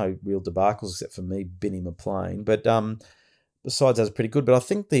job. There was no real debacles except for me binning my plane. But besides, that was pretty good. But I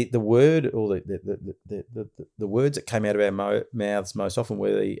think the word or the words that came out of our mouths most often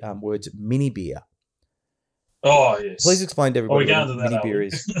were the words mini beer. Oh yes. Please explain to everybody what mini beer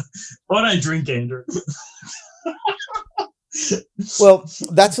is. I don't drink, Andrew. Well,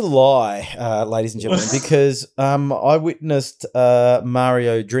 that's a lie, ladies and gentlemen, because I witnessed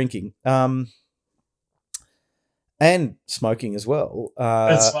Mario drinking and smoking as well.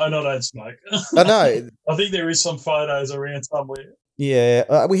 I don't smoke. I know. I think there is some photos around somewhere.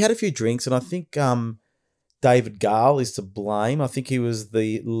 Yeah, we had a few drinks, and I think David Gale is to blame. I think he was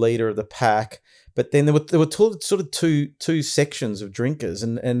the leader of the pack. But then there were sort of two sections of drinkers,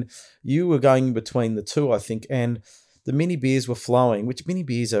 and you were going in between the two, I think, and the mini beers were flowing, which mini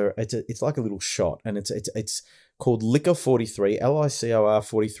beers are, it's like a little shot, and it's called Liquor 43, LICOR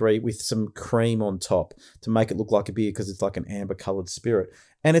 43, with some cream on top to make it look like a beer because it's like an amber-coloured spirit.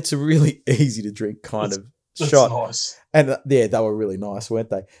 And it's a really easy to drink kind of shot. Nice. And yeah, they were really nice,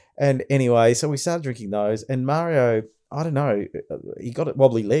 weren't they? And anyway, so we started drinking those, and Mario, I don't know, he got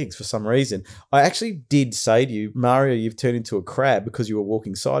wobbly legs for some reason. I actually did say to you, Mario, you've turned into a crab because you were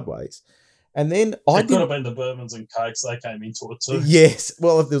walking sideways. And then it could have been the bourbons and cokes. They came into it too. Yes.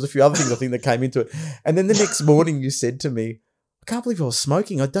 Well, there was a few other things I think that came into it. And then the next morning you said to me, I can't believe I was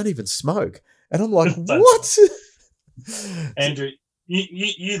smoking. I don't even smoke. And I'm like, what? Andrew,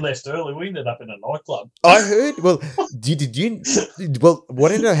 you left early. We ended up in a nightclub. I heard. Well, did you? Well,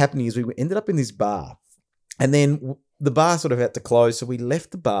 what ended up happening is we ended up in this bar. And then the bar sort of had to close. So we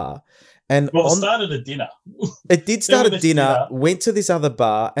left the bar. And it started at dinner. It did start at dinner, went to this other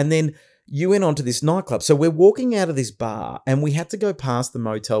bar, and then you went on to this nightclub. So we're walking out of this bar and we had to go past the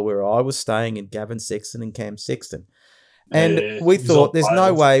motel where I was staying in Gavin Sexton and Cam Sexton. And we thought, there's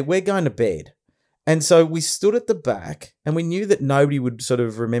no way, we're going to bed. And so we stood at the back and we knew that nobody would sort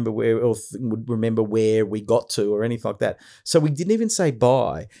of remember where we got to or anything like that. So we didn't even say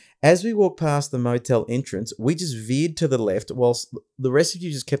bye. As we walked past the motel entrance, we just veered to the left whilst the rest of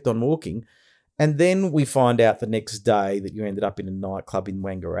you just kept on walking. And then we find out the next day that you ended up in a nightclub in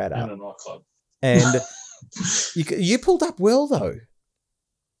Wangaratta. In a nightclub. And you pulled up well, though.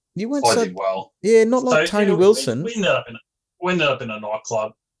 You weren't did well. Yeah, not like Tony Wilson. We ended up in a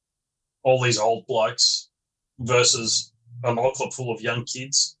nightclub, all these old blokes versus a nightclub full of young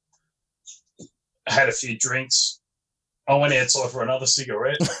kids. Had a few drinks. I went outside for another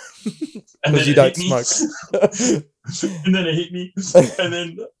cigarette. Because you don't smoke. And then it hit me. And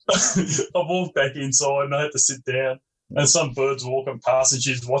then I walked back inside and I had to sit down. And some bird's walking past and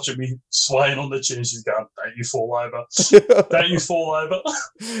she's watching me swaying on the chair and she's going, don't you fall over. Don't you fall over.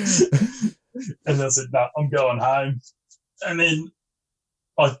 And I said, no, I'm going home. And then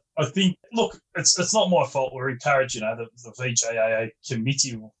I think, look, it's not my fault. We're encouraged, the VJAA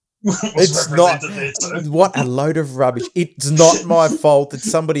committee it's not. What a load of rubbish! It's not my fault that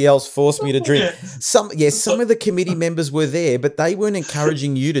somebody else forced me to drink. Some of the committee members were there, but they weren't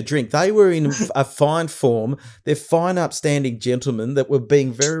encouraging you to drink. They were in a fine form. They're fine, upstanding gentlemen that were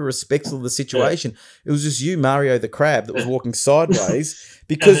being very respectful of the situation. It was just you, Mario the Crab, that was walking sideways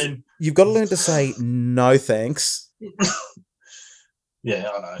because you've got to learn to say no thanks. Yeah,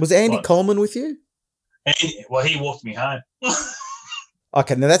 I know. Was Andy Coleman with you? Well, he walked me home.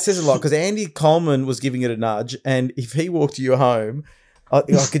 Okay, now that says a lot because Andy Coleman was giving it a nudge, and if he walked you home, I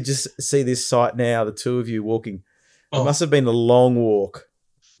could just see this sight now, the two of you walking. It must have been a long walk.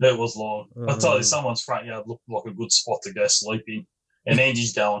 It was long. I tell you, someone's front yard looked like a good spot to go sleep in, and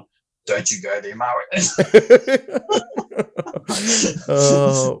Andy's going, don't you go there, Murray.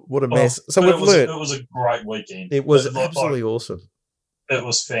 Oh, what a mess. So we've learned. It was a great weekend. It was absolutely awesome. It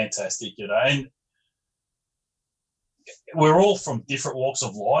was fantastic, and we're all from different walks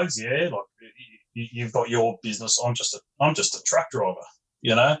of lives. Yeah, like you've got your business. I'm just a truck driver.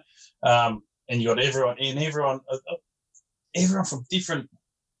 You know, and you got everyone from different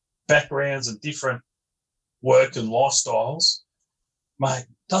backgrounds and different work and lifestyles. Mate,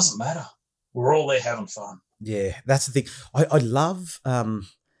 doesn't matter. We're all there having fun. Yeah, that's the thing. I love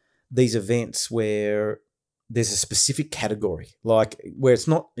these events where there's a specific category, like where it's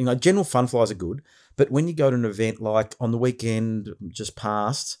not, general fun flies are good, but when you go to an event like on the weekend just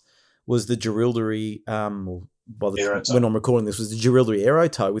past was the Jerilderie, when I'm recording this, was the Jerilderie Aero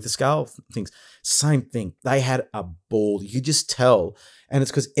Tow with the scale things. Same thing. They had a ball. You could just tell, and it's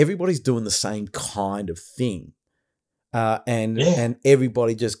because everybody's doing the same kind of thing. And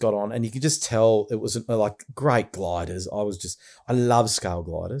everybody just got on, and you could just tell it was like great gliders. I love scale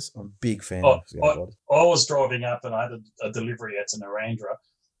gliders. I'm a big fan of scale gliders. I was driving up, and I had a delivery at Narendra.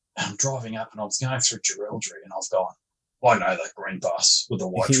 I'm driving up, and I was going through Jerilderie, and I've gone, I know that green bus with the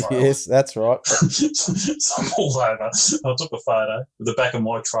white trailer. Yes, that's right. So I'm all over. I took a photo with the back of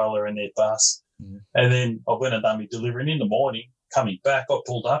my trailer in their bus, and then I went and done my delivery. And in the morning, coming back, I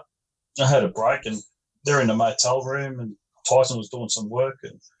pulled up. I had a break, and they're in the motel room, and Tyson was doing some work,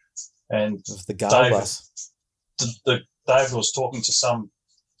 and it was the David, bus. David was talking to some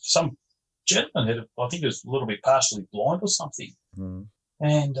gentleman who I think was a little bit partially blind or something,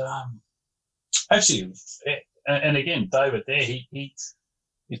 and actually, and again, David there, he's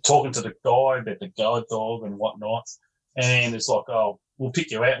talking to the guy about the guide dog and whatnot, and it's like, oh, we'll pick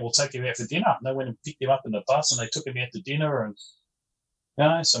you out, and we'll take you out for dinner. And they went and picked him up in the bus, and they took him out to dinner,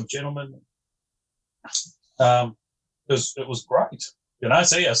 and some gentlemen. It was great,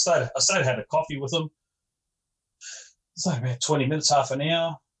 So yeah, I stayed, had a coffee with them. So about 20 minutes, half an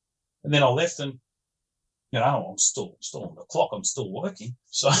hour, and then I left, and I'm still on the clock. I'm still working,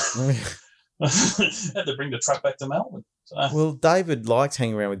 so I had to bring the truck back to Melbourne. So. Well, David likes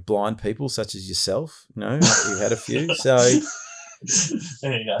hanging around with blind people such as yourself. You've had a few, so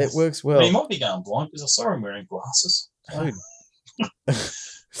there you go. It works well. But he might be going blind because I saw him wearing glasses.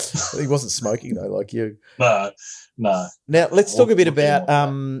 He wasn't smoking though, like you. No. Now let's talk a bit about.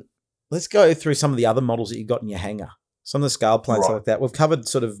 Let's go through some of the other models that you got in your hangar. Some of the scale planes like that. We've covered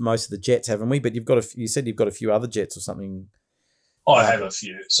sort of most of the jets, haven't we? But you said you've got a few other jets or something. I have a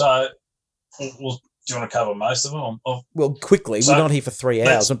few. So, do you want to cover most of them? Well, quickly. We're not here for 3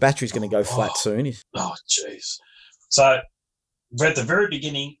 hours. My battery's going to go flat soon. Oh, jeez. So, at the very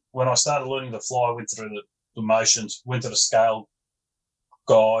beginning, when I started learning to fly, I went through the motions, went to the scale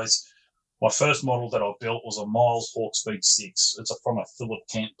guys. My first model that I built was a Miles Hawkspeed 6. It's from a Philip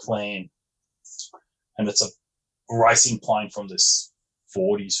Kent plan, and it's a racing plane from this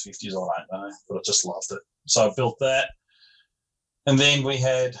 40s, 50s, I don't know, but I just loved it. So I built that, and then we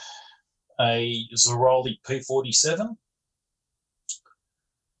had a Ziroli P-47,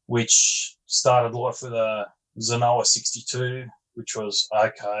 which started life with a Zenoa 62, which was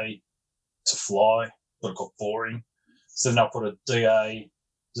okay to fly, but it got boring. So then I put a DA,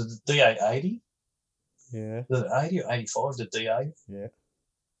 is it the DA-80? Yeah. Is it 80 or 85, the DA? Yeah.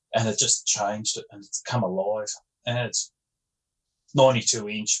 And it just changed it, and it's come alive. And it's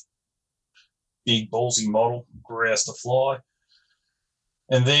 92-inch, big ballsy model, grouse to fly.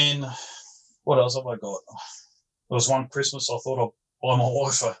 And then what else have I got? There was one Christmas I thought I'd buy my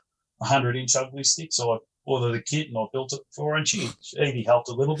wife a 100-inch ugly stick, so I ordered a kit and I built it for her, and Evie helped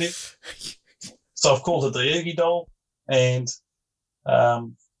a little bit. So I've called it the Evie doll, and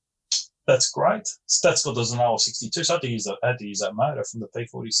that's great. That's got the Zenoa 62. So I had to use that motor from the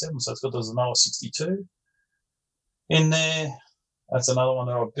P-47, so it's got the Zenoa 62 in there. That's another one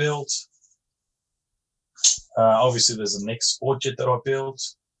that I built. Obviously, there's the next sport jet that I built.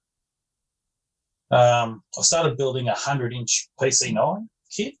 I started building a 100-inch PC-9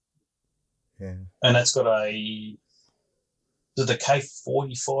 kit. Yeah. And that's got the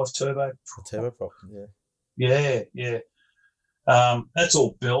K45 turbo. Turboprop, yeah. Yeah. That's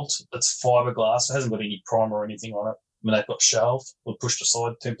all built. That's fiberglass. It hasn't got any primer or anything on it. I mean, that got shelved or pushed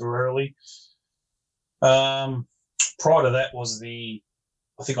aside temporarily. Prior to that was I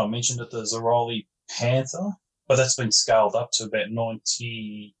think I mentioned it, the Ziroli Panther, but that's been scaled up to about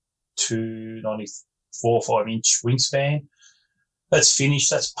 92, 94, 5-inch wingspan. That's finished.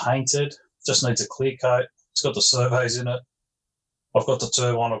 That's painted. Just needs a clear coat. It's got the servos in it. I've got the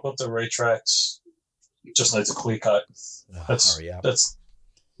turbine. I've got the retracts. It just needs a clear coat. Hurry up. That's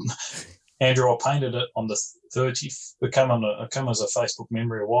Andrew. I painted it on the 30th. It came as a Facebook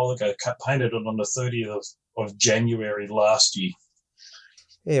memory a while ago. Painted it on the 30th of January last year.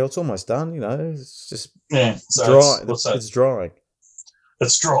 Yeah, it's almost done. It's just so dry. It's it's drying.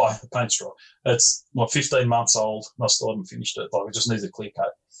 It's dry. The paint's dry. It's 15 months old, and I still haven't finished it. Like, it just needs a clear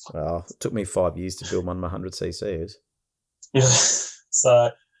coat. Well, it took me 5 years to build one of my 100cc's. Yeah.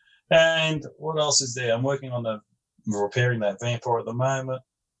 So, and what else is there? I'm working on repairing that Vampire at the moment.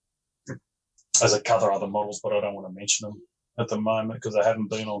 As a couple other models, but I don't want to mention them at the moment because they haven't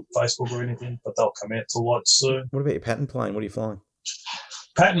been on Facebook or anything, but they'll come out to light soon. What about your pattern plane? What are you flying?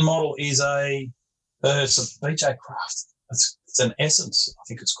 Pattern model is it's a BJ Craft. It's an Essence, I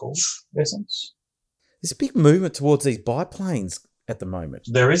think it's called. Essence. There's a big movement towards these biplanes at the moment.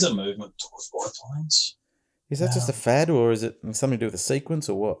 There is a movement towards biplanes. Is that just a fad, or is it something to do with the sequence,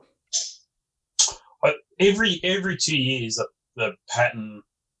 or what? Every 2 years, the pattern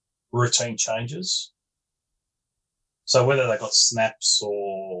routine changes. So whether they got snaps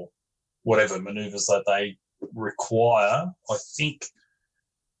or whatever maneuvers that they require, I think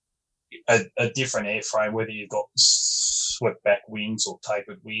a different airframe, whether you've got swept back wings or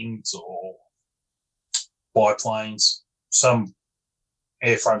tapered wings or biplanes, some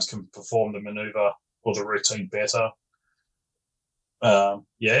airframes can perform the maneuver or the routine better. But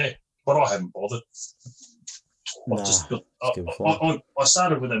I haven't bothered. I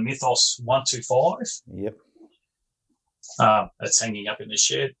started with a Mythos 125. Yep. It's hanging up in the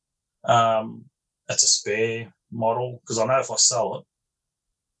shed. It's a spare model because I know if I sell it,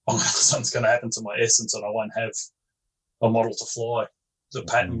 something's going to happen to my Essence and I won't have a model to fly the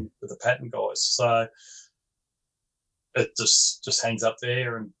pattern with the pattern guys. So it just hangs up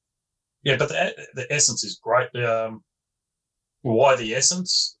there, and but the Essence is great. Why the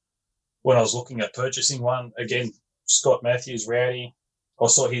Essence? When I was looking at purchasing one, again, Scott Matthews, Rowdy, I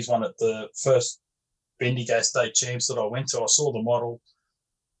saw his one at the first Bendigo State Champs that I went to. I saw the model.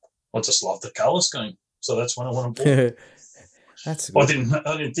 I just loved the colour scheme. So that's when I went and bought it. That's good.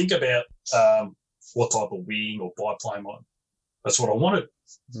 I didn't think about what type of wing or biplane. That's what I wanted.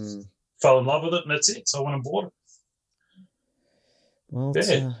 Fell in love with it, and that's it. So I went and bought it. Well,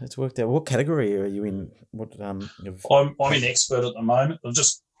 it's worked out. What category are you in? What I'm in expert at the moment. I've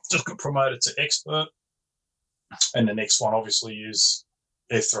just got promoted to expert, and the next one obviously is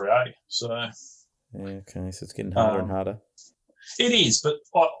F3A. So okay, so it's getting harder and harder. It is, but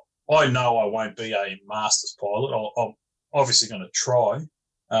I know I won't be a master's pilot. I'm obviously going to try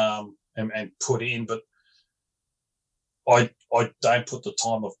and put in, but I don't put the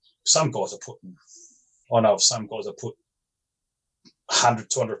time of some guys are putting. I know of some guys that put 100,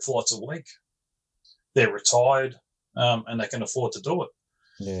 200 flights a week. They're retired and they can afford to do it.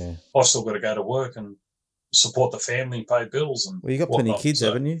 Yeah, I've still got to go to work and support the family and pay bills. And well, you got plenty of kids,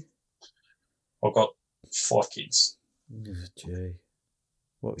 haven't you? I've got 5 kids. Oh, gee,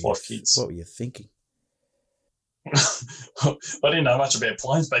 what kids. What were you thinking? I didn't know much about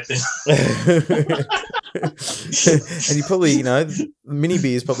planes back then. And you probably, mini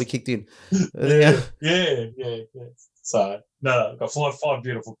beers probably kicked in. Yeah. So no, I've got five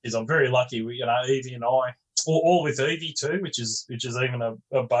beautiful kids. I'm very lucky. Evie and I, all with Evie too, which is even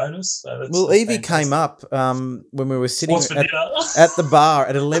a bonus. So that's Evie came up when we were sitting at the bar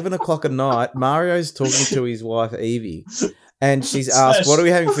at 11 o'clock at night. Mario's talking to his wife Evie, and she's asked, "What are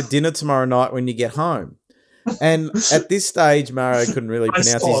we having for dinner tomorrow night when you get home?" And at this stage, Mario couldn't really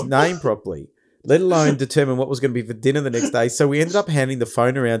pronounce his name properly, let alone determine what was going to be for dinner the next day. So we ended up handing the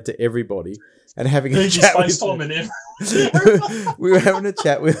phone around to everybody and having a chat with her. We were having a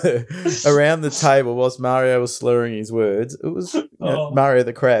chat with her around the table whilst Mario was slurring his words. It was Mario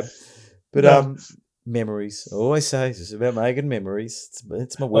the Crab. But memories. I always say it's just about making memories.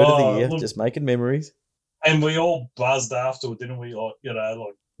 It's my word of the year, just making memories. And we all buzzed afterward, didn't we?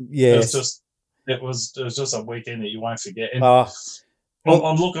 Yes. It was just a weekend that you won't forget. And I'm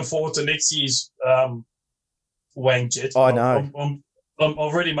looking forward to next year's Wang Jet. I know. I've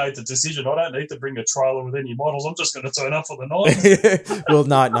already made the decision. I don't need to bring a trailer with any models. I'm just going to turn up for the night. Well,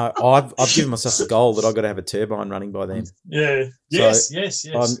 no. I've given myself a goal that I've got to have a turbine running by then. Yeah. Yes.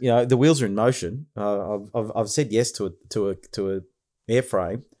 The wheels are in motion. I've said yes to a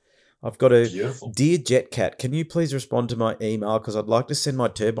airframe. I've got a Beautiful. Dear JetCat, can you please respond to my email because I'd like to send my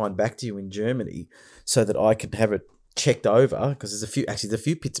turbine back to you in Germany so that I can have it checked over because there's a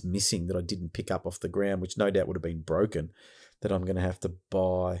few bits missing that I didn't pick up off the ground, which no doubt would have been broken, that I'm going to have to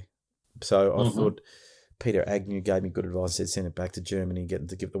buy. So I thought Peter Agnew gave me good advice, said send it back to Germany and get them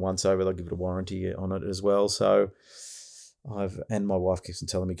to give it a once over. They'll give it a warranty on it as well. So and my wife keeps on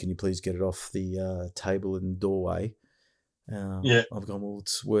telling me, can you please get it off the table in the doorway? I've gone, well,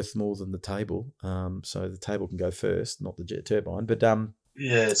 it's worth more than the table. So the table can go first, not the jet turbine. But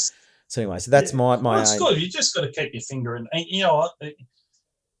yes. So anyway, so that's my it's aim. good. You just got to keep your finger in. And you know what?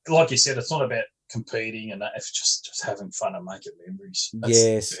 Like you said, it's not about competing and that, if just having fun and making memories.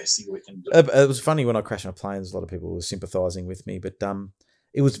 Yes. The best thing we can do. It was funny when I crashed on a plane. There's a lot of people who were sympathising with me, but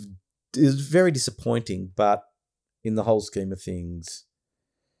it was very disappointing. But in the whole scheme of things,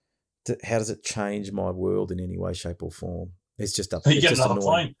 how does it change my world in any way, shape, or form? It's just up. You get another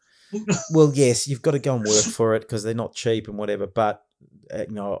plane. Well, yes, you've got to go and work for it because they're not cheap and whatever. But I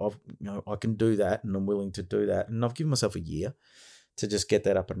can do that, and I'm willing to do that. And I've given myself a year to just get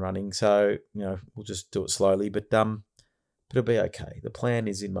that up and running. So we'll just do it slowly, but it'll be okay. The plan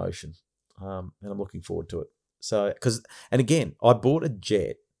is in motion, and I'm looking forward to it. So and again, I bought a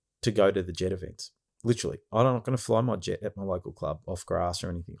jet to go to the jet events. Literally, I'm not going to fly my jet at my local club off grass or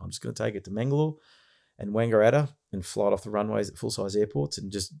anything. I'm just going to take it to Mangalore and Wangaratta and fly it off the runways at full-size airports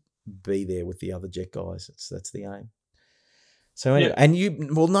and just be there with the other jet guys. That's the aim. So anyway, and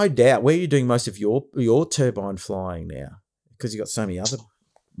no doubt, where are you doing most of your turbine flying now? Because you've got so many other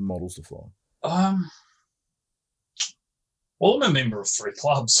models to fly. Well, I'm a member of 3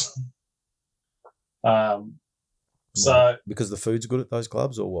 clubs. Because the food's good at those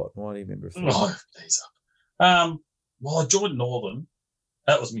clubs, or what? Why are you a member of 3? No, these are. Well, I joined Northern.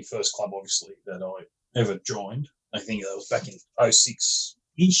 That was my first club, obviously, that I ever joined. I think that was back in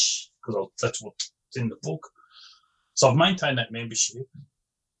 06-ish, because that's what's in the book. So I've maintained that membership.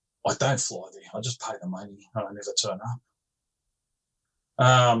 I don't fly there. I just pay the money and I never turn up.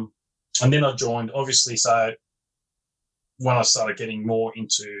 And then I joined, obviously, so when I started getting more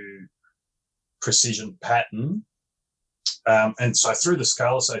into precision pattern, and so through the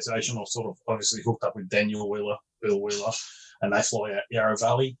Scale Association, I sort of obviously hooked up with Daniel Wheeler, Bill Wheeler, and they fly out Yarra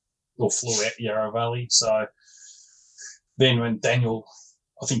Valley, or flew out Yarra Valley. So then when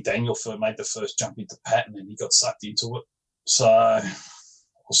I think Daniel made the first jump into pattern and he got sucked into it. So I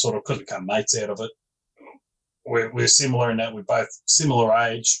sort of could become mates out of it. We're similar in that we're both similar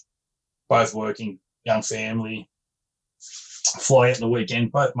age, both working, young family, fly out in the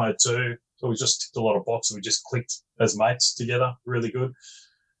weekend, both Mode 2. So we just ticked a lot of boxes. We just clicked as mates together, really good.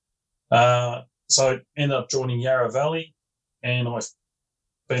 So I ended up joining Yarra Valley, and I've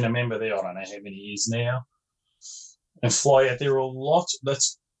been a member there, I don't know how many years now, and fly out there a lot.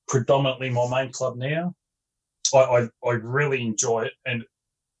 That's predominantly my main club now. I really enjoy it, and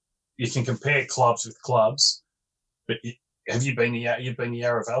you can compare clubs with clubs, but have you been to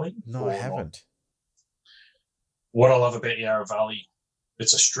Yarra Valley? No, I haven't. Not? What I love about Yarra Valley,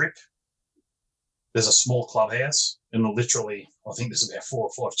 it's a strip. There's a small clubhouse, and literally, I think there's about 4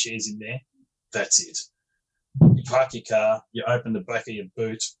 or 5 chairs in there. That's it. You park your car, you open the back of your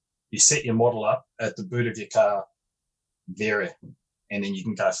boot, you set your model up at the boot of your car, there, and then you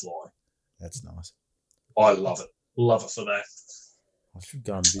can go fly. That's nice. I love it. Love it for that. I should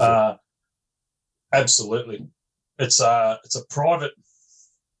go and visit. Absolutely. It's a private.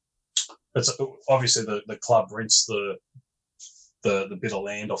 Obviously the club rents the bit of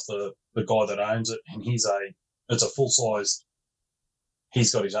land off the guy that owns it, and it's a full size.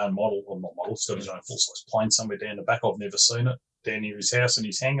 He's got his own model, or not model. He's got his own full size plane somewhere down the back. I've never seen it down near his house and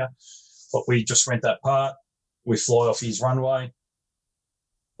his hangar, but we just rent that part. We fly off his runway.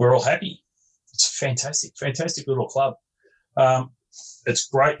 We're all happy. It's fantastic little club. It's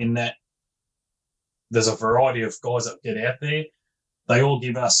great in that there's a variety of guys that get out there. They all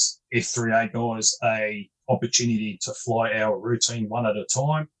give us F3A guys a opportunity to fly our routine one at a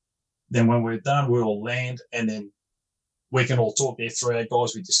time. Then when we're done, we all land, and then we can all talk F3A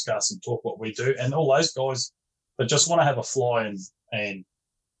guys. We discuss and talk what we do. And all those guys that just want to have a fly and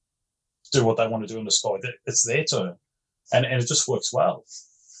do what they want to do in the sky, it's their turn. And it just works well.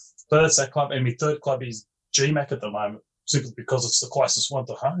 So that's that club. And my third club is GMAC at the moment, simply because it's the closest one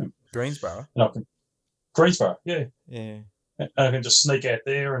to home. Greensboro? Greensboro, yeah. Yeah. And I can just sneak out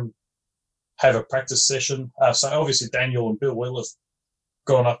there and have a practice session. So obviously Daniel and Bill Wheeler have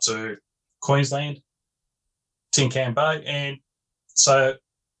gone up to Queensland, Tin Can Bay, and so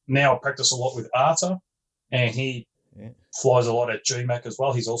now I practice a lot with Arta, and he flies a lot at GMAC as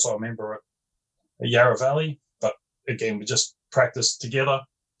well. He's also a member at Yarra Valley, but again, we just practice together,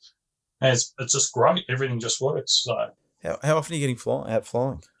 and it's just great. Everything just works. So how often are you getting out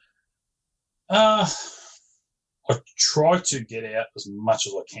flying? I try to get out as much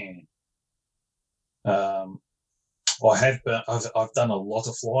as I can. I've done a lot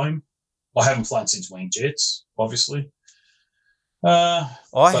of flying. I haven't flown since Wing Jets, obviously. I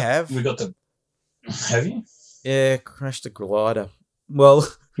have. We got have you? Yeah, crashed a glider. Well,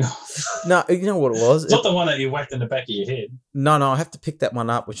 no, you know what it was? It's not the one that you whacked in the back of your head. No, I have to pick that one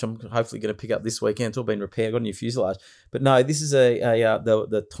up, which I'm hopefully going to pick up this weekend. It's all been repaired, got a new fuselage. But no, this is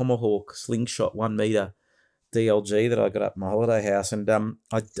the Tomahawk Slingshot 1 meter DLG that I got up at my holiday house, and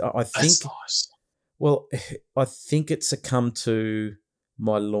I think that's nice. Well, I think it succumbed to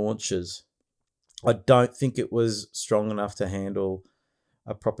my launches. I don't think it was strong enough to handle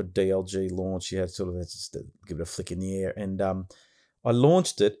a proper DLG launch. You had sort of just to give it a flick in the air. And I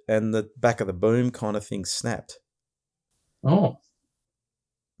launched it and the back of the boom kind of thing snapped. Oh.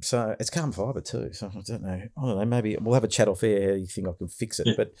 So it's carbon fibre too. So I don't know. Maybe we'll have a chat off air how you think I can fix it.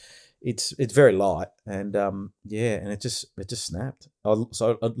 Yeah. But it's very light and and it just snapped.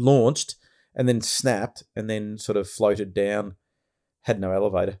 So it launched and then snapped and then sort of floated down. Had no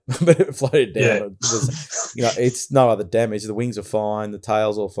elevator, but it floated down. Yeah. It was, it's no other damage. The wings are fine, the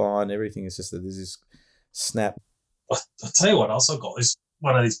tail's all fine. Everything is just that there's this snap. I'll tell you what else I got is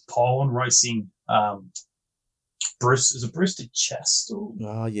one of these pylon racing. Bruce, is it Bruce DeChastel?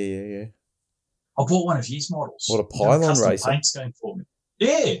 Oh yeah. I bought one of his models. What, a pylon racer? Paint scheme for me.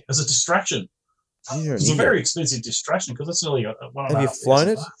 Yeah, as a distraction. It's a very expensive distraction because it's nearly $1.5. Have you flown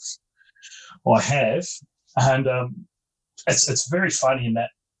it? Well, I have, and it's very funny in that,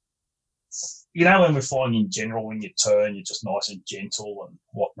 when we're flying in general, when you turn, you're just nice and gentle and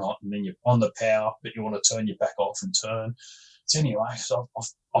whatnot, and then you're on the power, but you want to turn your back off and turn. So anyway, so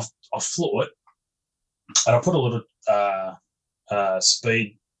I flew it, and I put a little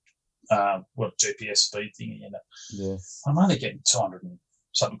speed, GPS speed thing in it. Yeah. I'm only getting 200 and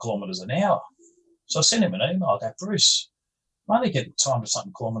something kilometres an hour. So I sent him an email. I go, Bruce, I'm only getting 200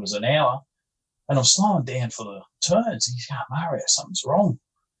 something kilometres an hour, and I'm slowing down for the turns. He's going, Mario, something's wrong.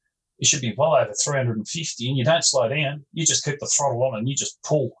 You should be well over 350, and you don't slow down. You just keep the throttle on, and you just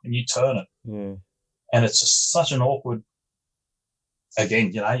pull, and you turn it. Yeah. And it's just such an awkward.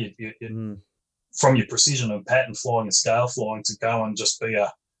 Again, from your precision and pattern flying and scale flying to go and just be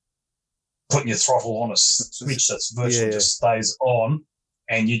putting your throttle on a switch that's virtually just stays on,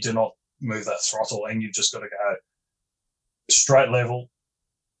 and you do not move that throttle, and you've just got to go straight level.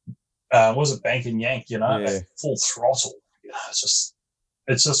 Was it bank and yank? At full throttle.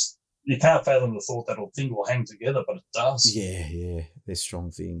 It's just you can't fathom the thought that thing will hang together, but it does. Yeah, they're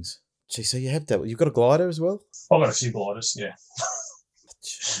strong things. Gee, so you have that. You've got a glider as well? I've got a few gliders. Yeah,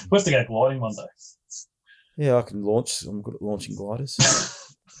 we have to go gliding one day. Yeah, I can launch. I'm good at launching gliders.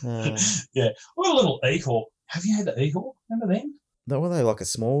 Yeah, we got a little E-Hawk. Have you had the E-Hawk? Remember them? No, were they like a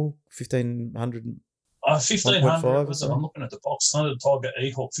small 1500? 1500. I'm looking at the box. Thunder Tiger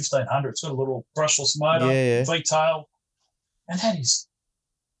E-Hawk 1500. It's got a little brushless motor, V-tail, and that is,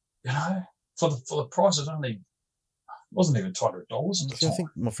 for the price, wasn't even $200 at the time. I think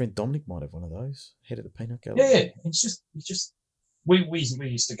my friend Dominic might have one of those. Head of the peanut gallery. Yeah, it's just we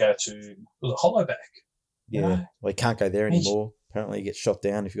used to go to Hollowback. Yeah, well, you can't go there anymore. Apparently, you get shot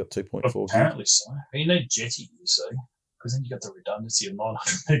down if you've got 2.4. Apparently so. You need jetty, you see, because then you got the redundancy of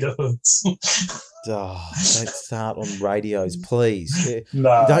 900 megahertz. Don't start on radios, please.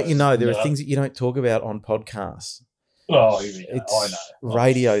 No, don't you know there are things that you don't talk about on podcasts? Oh, here we go. I know.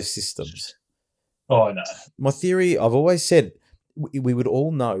 Radio systems. Oh, I know. My theory, I've always said, we would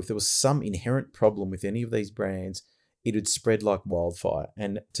all know if there was some inherent problem with any of these brands, it would spread like wildfire.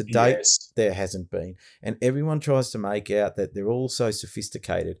 And to date, there hasn't been. And everyone tries to make out that they're all so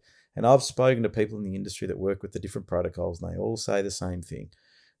sophisticated. And I've spoken to people in the industry that work with the different protocols, and they all say the same thing.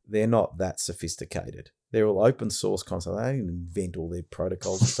 They're not that sophisticated. They're all open source concepts. They didn't invent all their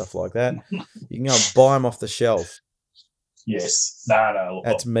protocols and stuff like that. You can go and buy them off the shelf. Yes. No.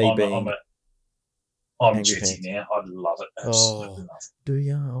 That's I'm jetty now. I love it. Absolutely love it. Do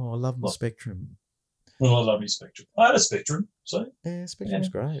you? Oh, I love my Spectrum. Well, I love my Spectrum. I had a Spectrum, so. Yeah, Spectrum's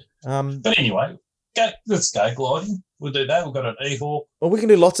great. But anyway, let's go gliding. We'll do that. We've got an E-Hawk. Well, we can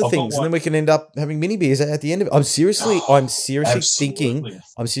do lots of things, and then we can end up having mini beers at the end of it. I'm seriously thinking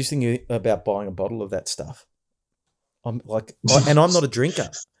about buying a bottle of that stuff. I'm not a drinker,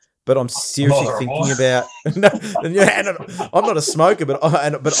 but I'm seriously thinking about. I'm not a smoker, but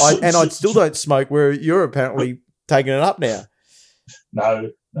I still don't smoke. Where you're apparently taking it up now. No.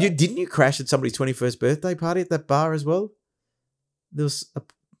 Didn't you crash at somebody's 21st birthday party at that bar as well? There was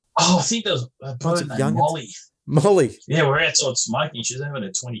I think there was a bird named Molly. Yeah, we're outside smoking. She's having her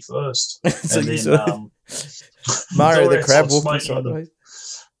 21st. So and then, Mario the crab walking sideways.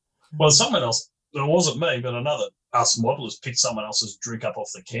 Well, someone else, it wasn't me, but us modelers picked someone else's drink up off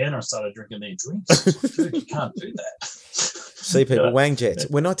the counter and started drinking their drinks. Dude, you can't do that. See, people, Wang Jets.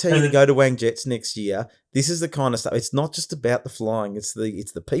 When I tell you to go to Wang Jets next year, this is the kind of stuff. It's not just about the flying. It's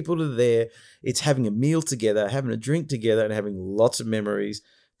the people that are there. It's having a meal together, having a drink together, and having lots of memories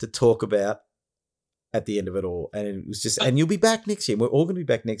to talk about at the end of it all. And it was just, and you'll be back next year. We're all going to be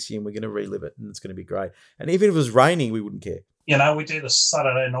back next year, and we're going to relive it, and it's going to be great. And even if it was raining, we wouldn't care. We do the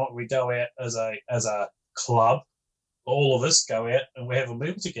Saturday night. We go out as a club. All of us go out and we have a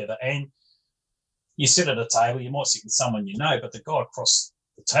meal together. And you sit at a table, you might sit with someone you know, but the guy across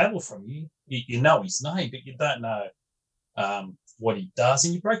the table from you, you know his name, but you don't know what he does,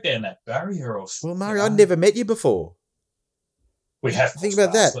 and you break down that barrier of. Well, Mario, I'd never met you before. We have think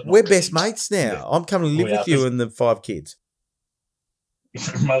about that. but We're really. best mates now. Yeah. I'm coming to live with you and the 5 kids.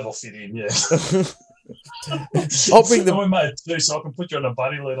 Might as well fit in, yeah. I'll bring them. I'm mate too, so I can put you on a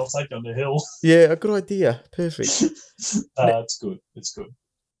buddy lead. I'll take you on the hill. Yeah, a good idea. Perfect. It's good. It's good.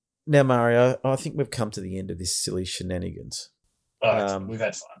 Now, Mario, I think we've come to the end of this silly shenanigans. We've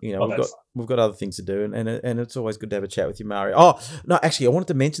had fun. You know, we've got other things to do, and it's always good to have a chat with you, Mario. Oh no, actually, I wanted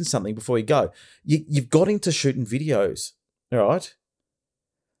to mention something before you go. You've got into shooting videos, all right?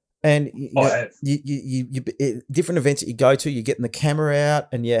 And you different events that you go to, you're getting the camera out,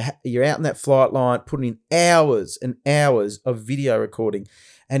 and you're out in that flight line, putting in hours and hours of video recording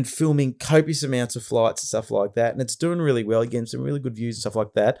and filming copious amounts of flights and stuff like that. And it's doing really well. You're getting some really good views and stuff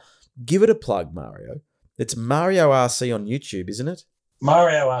like that. Give it a plug, Mario. It's Mario RC on YouTube, isn't it?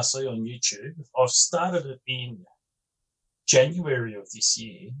 Mario RC on YouTube. I've started it in January of this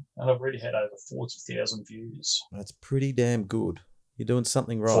year, and I've already had over 40,000 views. That's pretty damn good. You're doing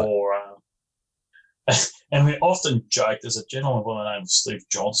something right. And we often joke, there's a gentleman by the name of Steve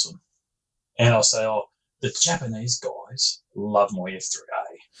Johnson, and I'll say, the Japanese guys love my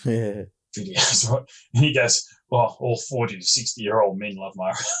F3A videos, right? And he goes, well, all 40 to 60-year-old men love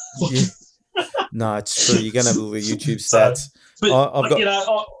Mario. No, it's true. You're going to have a little YouTube stats.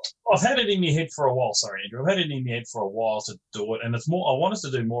 I've had it in my head for a while. Sorry, Andrew. I've had it in my head for a while to do it, and it's more. I want us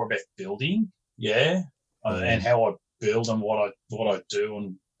to do more about building, and how I build and what I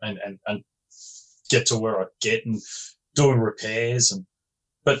do, and get to where I get, and doing repairs,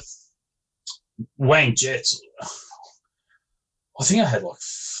 but Wang Jets. I think I had like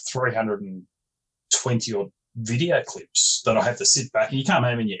 320 odd video clips that I had to sit back, and you come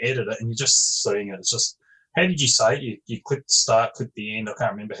home and you edit it and you're just seeing it. It's just, how did you say it? You clip the start, clip the end. I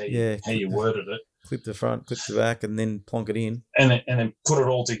can't remember how you worded it. Clip the front, clip the back, and then plonk it in. And then put it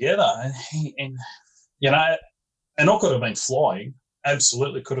all together. And you know, and I could have been flying,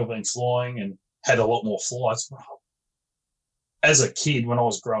 absolutely could have been flying and had a lot more flights. As a kid, when I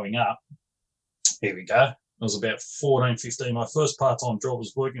was growing up, here we go, I was about 14, 15. My first part-time job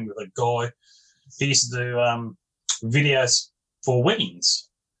was working with a guy. He used to do videos for weddings.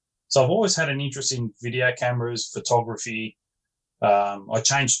 So I've always had an interest in video cameras, photography. I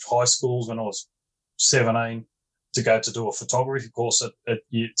changed high schools when I was 17 to go to do a photography course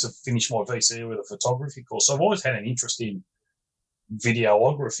to finish my VCE with a photography course. So I've always had an interest in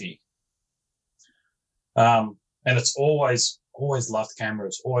videography. And it's always loved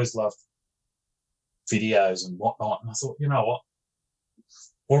cameras, always loved videos and whatnot. And I thought, you know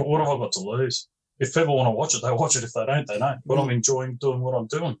what have I got to lose? If people want to watch it, they watch it. If they don't, they don't. But I'm enjoying doing what I'm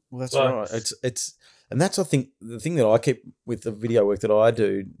doing. Well, that's right. It's and that's, I think, the thing that I keep with the video work that I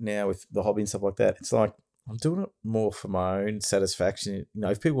do now with the hobby and stuff like that. It's like I'm doing it more for my own satisfaction. You know,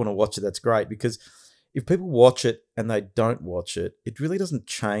 if people want to watch it, that's great, because if people watch it and they don't watch it, it really doesn't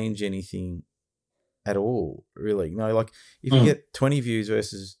change anything at all, really. You know, like if you get 20 views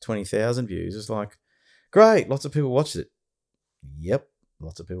versus 20,000 views, it's like, great, lots of people watched it. Yep.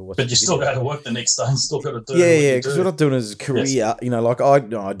 Lots of people watch it. But you still got to work the next day and still got to do because we're not doing it as a career. Yes. You know, like I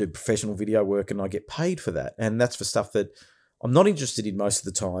do professional video work and I get paid for that. And that's for stuff that I'm not interested in most of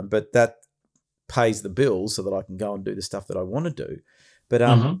the time, but that pays the bills so that I can go and do the stuff that I want to do. But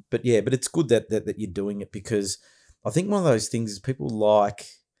but it's good that you're doing it, because I think one of those things is people like,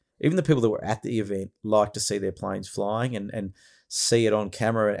 even the people that were at the event, like to see their planes flying and see it on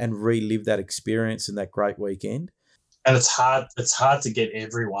camera and relive that experience and that great weekend. And it's hard to get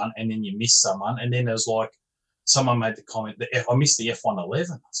everyone, and then you miss someone. And then there's like, someone made the comment that I missed the F111. I was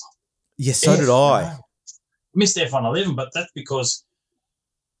like, yeah, so did I. No. Missed the F111, but that's because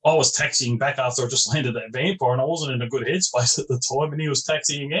I was taxiing back after I just landed at Vampire, and I wasn't in a good headspace at the time, and he was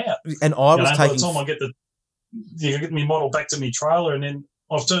taxiing out. And I was taking. By the time I get my model back to my trailer, and then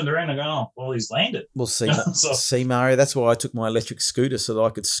I've turned around and gone, oh, well, he's landed. Well, see, Mario, that's why I took my electric scooter, so that I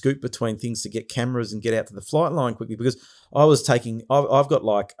could scoot between things to get cameras and get out to the flight line quickly, because I was taking, I've got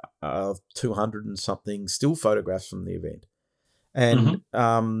like 200 and something still photographs from the event, and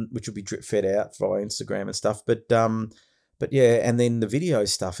which will be drip fed out via Instagram and stuff. But yeah, and then the video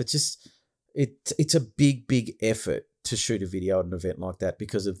stuff, it's a big effort to shoot a video at an event like that,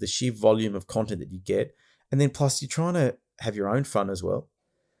 because of the sheer volume of content that you get. And then plus you're trying to have your own fun as well.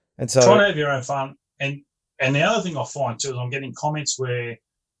 And so try to have your own fun. And the other thing I find too is I'm getting comments where,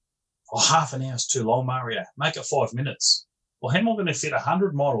 half an hour is too long, Mario. Make it 5 minutes. Well, how am I going to fit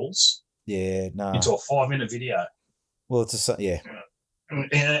 100 models into a 5-minute video? Well, it's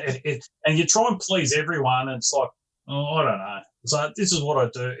and you try and please everyone, and it's like, oh, I don't know. So this is what I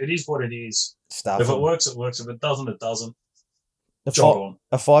do. It is what it is. Stuff. If it works, it works. If it doesn't, it doesn't. A Jog on.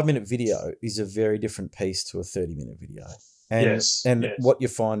 5-minute video is a very different piece to a 30-minute video. And what you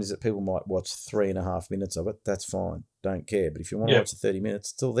find is that people might watch 3.5 minutes of it. That's fine. Don't care. But if you want to watch the 30 minutes,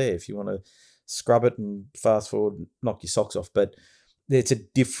 it's still there. If you want to scrub it and fast forward, knock your socks off. But it's a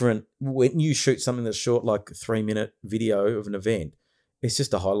different, when you shoot something that's short, like a 3-minute video of an event, it's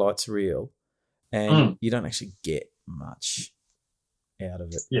just a highlights reel. And you don't actually get much out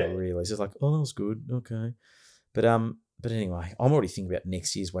of it. Really. It's just like, oh, that was good. Okay. But anyway, I'm already thinking about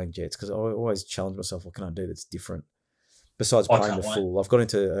next year's Wang Jets because I always challenge myself, what can I do that's different besides playing the full? I've got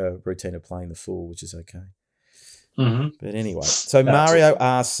into a routine of playing the full, which is okay. Mm-hmm. But anyway, so Mario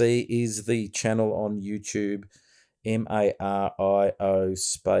RC is the channel on YouTube, MARIO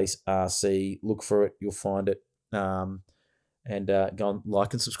space RC. Look for it, you'll find it. And go and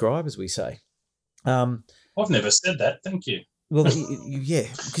like and subscribe, as we say. I've never said that. Thank you. Well, yeah,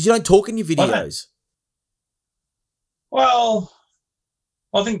 because you don't talk in your videos. Well,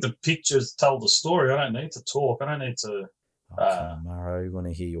 I think the pictures tell the story. I don't need to talk. I don't need to. Mario, you want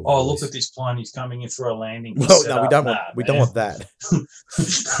to hear your voice. Look at this plane. He's coming in for a landing. Well, no, we don't want that.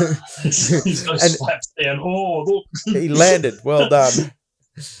 He's got his flaps down. Oh, look. He landed. Well done.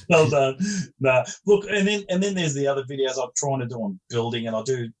 Well done. Nah, look, and then there's the other videos I'm trying to do on building, and I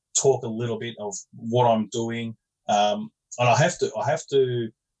do talk a little bit of what I'm doing. And I have to.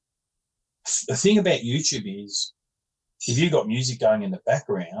 The thing about YouTube is, if you've got music going in the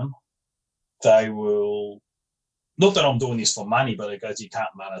background, they will, not that I'm doing this for money, but it goes, you can't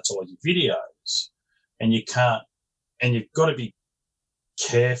monetize your videos, and you've got to be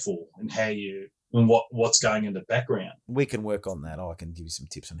careful in how you, and what's going in the background. We can work on that. I can give you some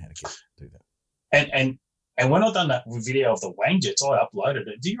tips on how to do that. And when I've done that video of the Wang Jets, I uploaded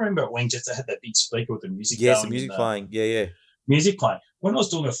it. Do you remember at Wang Jets they had that big speaker with the music going? Yes, the music playing. Yeah. Music playing. When I was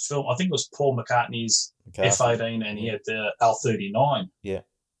doing a film, I think it was Paul McCartney's F18, and he had the L39. Yeah.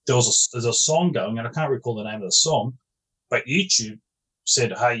 There's a song going, and I can't recall the name of the song, but YouTube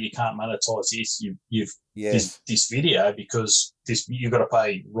said, "Hey, you can't monetize this. This video because you've got to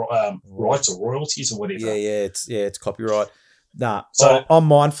pay rights or royalties or whatever." Yeah, it's copyright. Nah, so I'm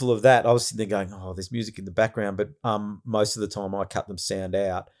mindful of that. I was sitting there going, "Oh, there's music in the background," but most of the time I cut them sound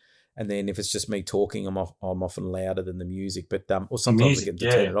out. And then if it's just me talking, I'm often louder than the music. But or sometimes I get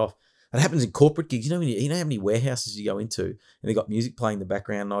to turn it off. It happens in corporate gigs. You know how many warehouses you go into and they got music playing in the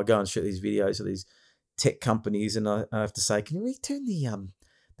background. And I go and shoot these videos of these tech companies, and I have to say, "Can we turn the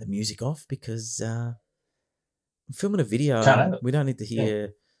music off because I'm filming a video. We don't need to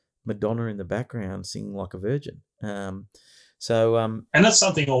hear Madonna in the background singing like a virgin." And that's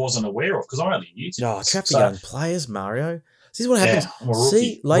something I wasn't aware of because I only knew traffic young players, Mario. This is what happens.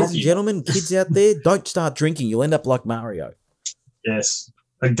 See, ladies and gentlemen, kids out there, don't start drinking. You'll end up like Mario. Yes,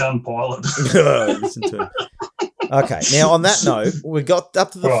 a gun pilot. Listen to him. Okay, now on that note, we got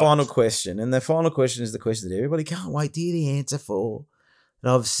up to the final question, and the final question is the question that everybody can't wait to hear the answer for. And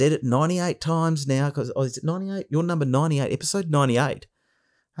I've said it 98 times now because, is it 98? You're number 98, episode 98.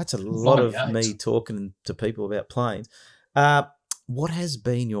 That's a lot of me talking to people about planes. What has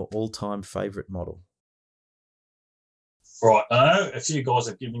been your all-time favourite model? Right, I know a few guys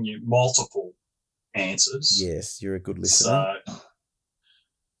have given you multiple answers. Yes, you're a good listener.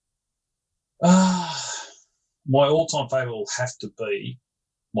 So, my all-time favourite will have to be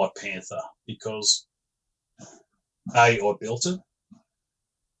my Panther because I built it.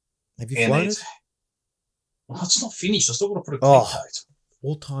 Have you flown it? Well, it's not finished. I still got to put a clean coat.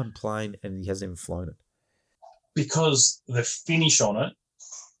 All-time plane, and he hasn't even flown it. Because the finish on it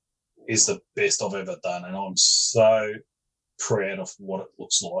is the best I've ever done, and I'm so proud of what it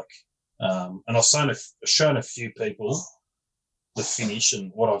looks like. And I've shown a few people the finish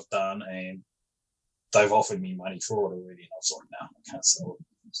and what I've done, and they've offered me money for it already. And I was like, no, I can't sell it.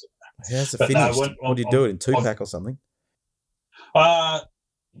 So, how's the finish? What do you do it in 2-pack or something?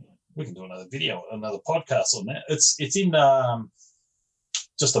 We can do another video, another podcast on that. It's in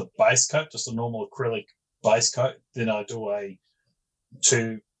just a base coat, just a normal acrylic base coat. Then I do a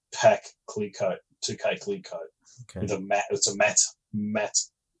 2-pack clear coat, 2K clear coat. Okay. With a matte. It's a matte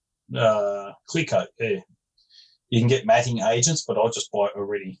clear coat. Yeah. You can get matting agents, but I just buy it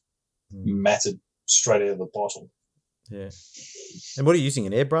already matted straight out of the bottle. Yeah. And what are you using?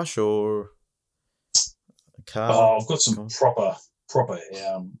 An airbrush or a car? Oh, I've got some proper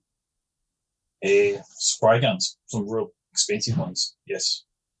air spray guns. Some real expensive ones. Yes.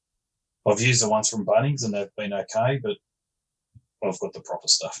 I've used the ones from Bunnings and they've been okay, but I've got the proper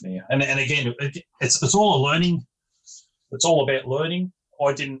stuff now. And again, it's all a learning. It's all about learning.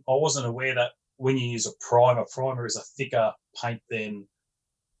 wasn't aware that when you use a primer is a thicker paint than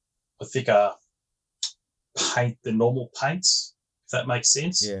normal paints, if that makes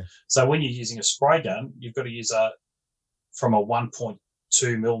sense. Yeah. So when you're using a spray gun, you've got to use from a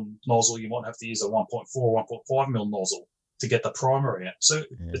 1.2 mil nozzle, you might have to use a 1.4, 1.5 mil nozzle to get the primer out. So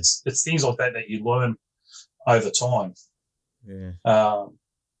it's things like that you learn over time. Yeah.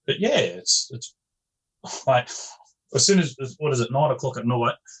 But yeah, it's like as soon as, what is it, 9 o'clock at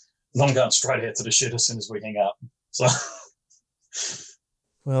night, I'm going straight out to the shed as soon as we hang up. So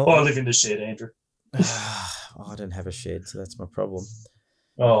well, I live in the shed, Andrew. I don't have a shed, so that's my problem.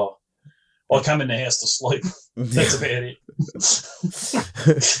 Oh, I come in the house to sleep. That's about it.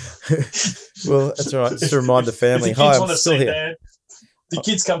 Well, that's all right. Just to remind the family, hi, I'm still here. Dad, the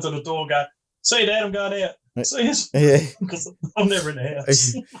kids come to the door and go, see, Dad, I'm going out. See us? Yeah. Because I'm never in the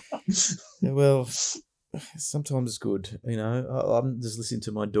house. Well, sometimes it's good. You know, I'm just listening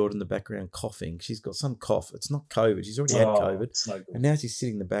to my daughter in the background coughing. She's got some cough. It's not COVID. She's already had COVID. No good. And now she's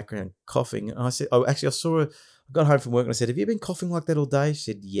sitting in the background coughing. And I said, I saw her. I got home from work and I said, have you been coughing like that all day?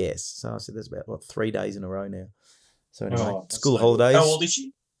 She said, yes. So I said, that's about, 3 days in a row now. So anyway, school holidays. How old is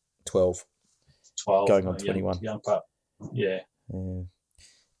she? 12. 12. Going on 21. Young pup. Yeah.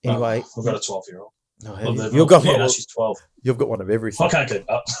 Anyway. I've got a 12-year-old. You've got one. No, she's 12. You've got one of everything. I can't keep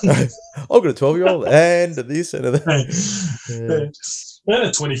up. I've got a 12-year-old and this and that. And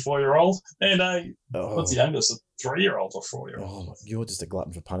a 24-year-old. And what's the youngest? A 3-year-old or 4-year-old. Oh, you're just a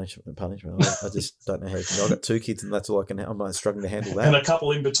glutton for punishment. I just don't know how you can. I've got 2 kids and that's all I can. I'm not struggling to handle that. And a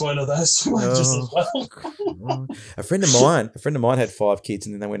couple in between of those two ages as well. A friend of mine had 5 kids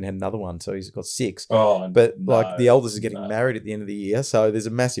and then they went and had another one, so he's got 6. But like the eldest is getting married at the end of the year, so there's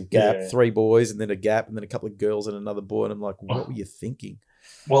a massive gap. 3 boys and then a gap and then a couple of girls and another boy, and I'm like, what were you thinking?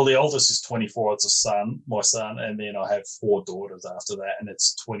 Well, the oldest is 24. It's a son, my son, and then I have 4 daughters after that, and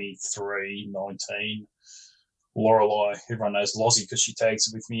it's 23, 19. Lorelei, everyone knows Lozzie because she tags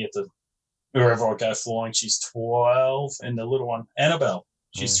with me at wherever I go flying. She's 12, and the little one, Annabelle,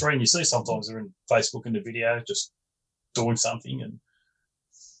 she's 3. And you see sometimes they're in Facebook in the video just doing something, and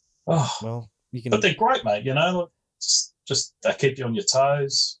but they're great, mate. You know, just they keep you on your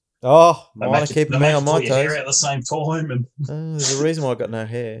toes. Oh, mine are keeping me on my toes. Hair at the same time, and there's a reason why I got no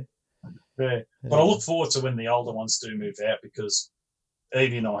hair. Yeah, but I look forward to when the older ones do move out, because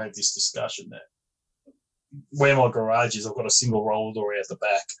Evie and I had this discussion that where my garage is, I've got a single roller door out the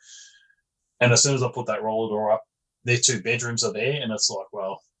back, and as soon as I put that roller door up, their 2 bedrooms are there, and it's like,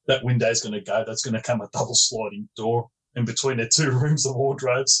 well, that window's going to go. That's going to come a double sliding door in between their 2 rooms of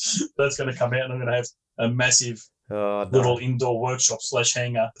wardrobes. That's going to come out, and I'm going to have a massive little indoor workshop /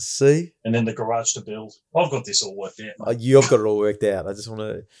 hangar. See? And then the garage to build. I've got this all worked out, mate. You've got it all worked out. I just want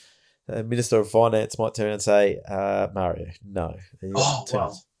to... Minister of Finance might turn and say, Mario, no. Well,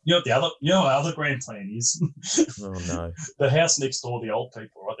 you know what our other grand plan is? Oh, no. The house next door, the old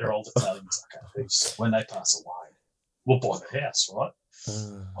people, right? They're old Italians. Okay, when they pass away, we'll buy the house, right?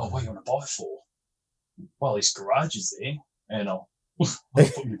 What do you want to buy for? Well, his garage is there, and I'll put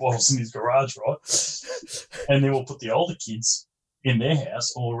my bottles in his garage, right? And then we'll put the older kids in their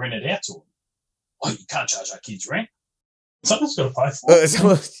house, or we'll rent it out to them. Oh, you can't charge our kids rent. Someone's got to pay for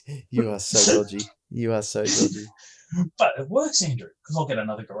it. You are so dodgy. You are so dodgy. But it works, Andrew, because I'll get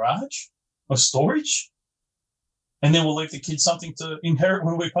another garage or storage, and then we'll leave the kids something to inherit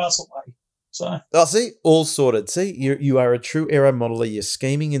when we pass away. So, see, all sorted. See, you are a true aero modeler. You're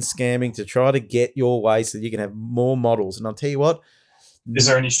scheming and scamming to try to get your way so that you can have more models. And I'll tell you what. Is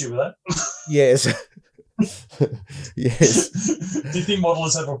there an issue with that? Yes. Yes. Do you think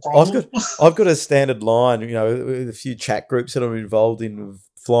modelers have a problem? I've got a standard line, with a few chat groups that I'm involved in with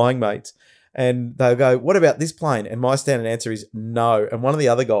flying mates, and they'll go, what about this plane? And my standard answer is no. And one of the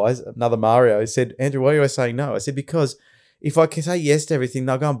other guys, another Mario, said, Andrew, why are you always saying no? I said, because if I can say yes to everything,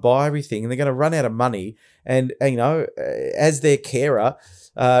 they'll go and buy everything, and they're going to run out of money. And as their carer,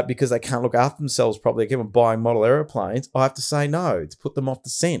 because they can't look after themselves properly, they keep on buying model aeroplanes, I have to say no to put them off the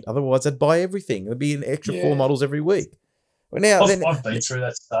scent. Otherwise, they'd buy everything. There'd be an extra 4 models every week. Well, now, I've been through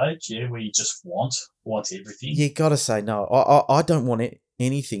that stage, where you just want everything. You got to say no. I don't want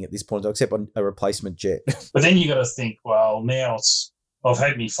anything at this point except a replacement jet. But then you got to think, well, now I've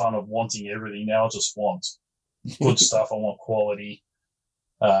had me fun of wanting everything. Now I just want good stuff. I want quality.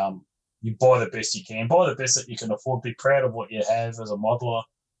 You buy the best you can. Buy the best that you can afford. Be proud of what you have as a modeler,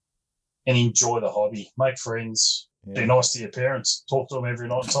 and enjoy the hobby. Make friends. Be nice to your parents. Talk to them every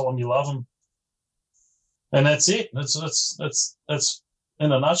night. Tell them you love them. And that's it. That's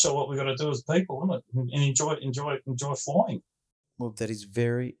in a nutshell what we got to do as people, isn't it? And enjoy flying. Well, that is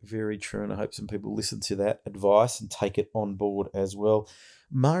very, very true, and I hope some people listen to that advice and take it on board as well.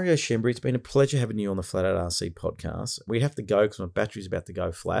 Mario Schembri, it's been a pleasure having you on the Flat Out RC podcast. We have to go because my battery's about to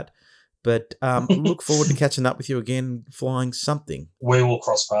go flat, but look forward to catching up with you again, flying something. We will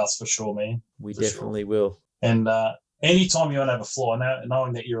cross paths for sure, man. We definitely will. And anytime you want to have a fly,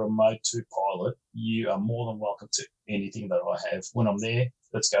 knowing that you're a Mode 2 pilot, you are more than welcome to anything that I have. When I'm there,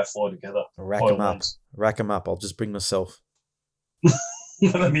 let's go fly together. Rack them up. I'll just bring myself.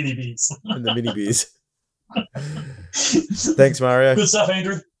 The mini beers. And the mini beers. Thanks, Mario. Good stuff,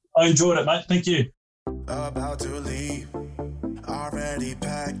 Andrew. I enjoyed it, mate. Thank you. About to leave, already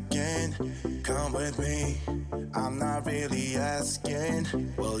packing. Come with me. I'm not really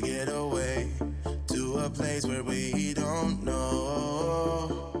asking. We'll get away to a place where we don't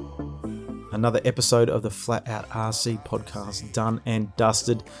know. Another episode of the Flat Out RC podcast done and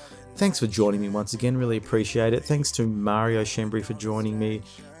dusted. Thanks for joining me once again. Really appreciate it. Thanks to Mario Schembri for joining me.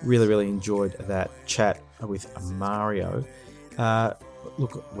 Really, really enjoyed that chat with Mario.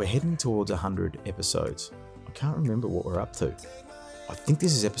 Look, we're heading towards 100 episodes. I can't remember what we're up to. I think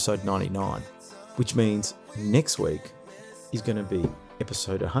this is episode 99, which means next week is going to be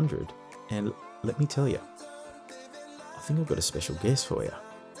episode 100. And let me tell you, I think I've got a special guest for you.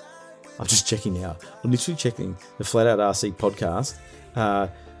 I'm just checking now. I'm literally checking the Flat Out RC podcast,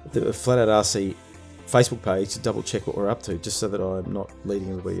 the Flat Out RC Facebook page to double check what we're up to, just so that I'm not leading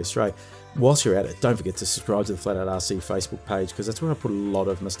everybody astray. Whilst you're at it, don't forget to subscribe to the Flat Out RC Facebook page, because that's where I put a lot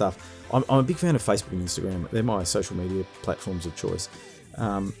of my stuff. I'm a big fan of Facebook and Instagram. They're my social media platforms of choice.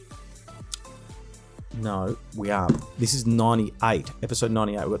 No, we are. This is 98, episode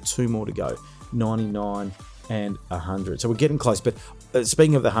 98. We've got 2 more to go, 99 and 100. So we're getting close. But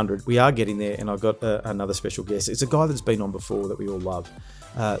speaking of the 100, we are getting there, and I've got another special guest. It's a guy that's been on before that we all love.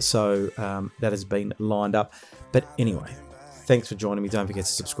 So that has been lined up. But anyway, thanks for joining me. Don't forget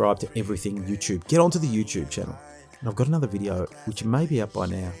to subscribe to everything YouTube. Get onto the YouTube channel. And I've got another video, which may be up by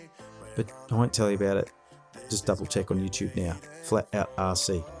now, but I won't tell you about it. Just double check on YouTube now. Flat Out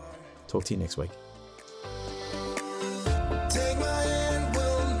RC. Talk to you next week.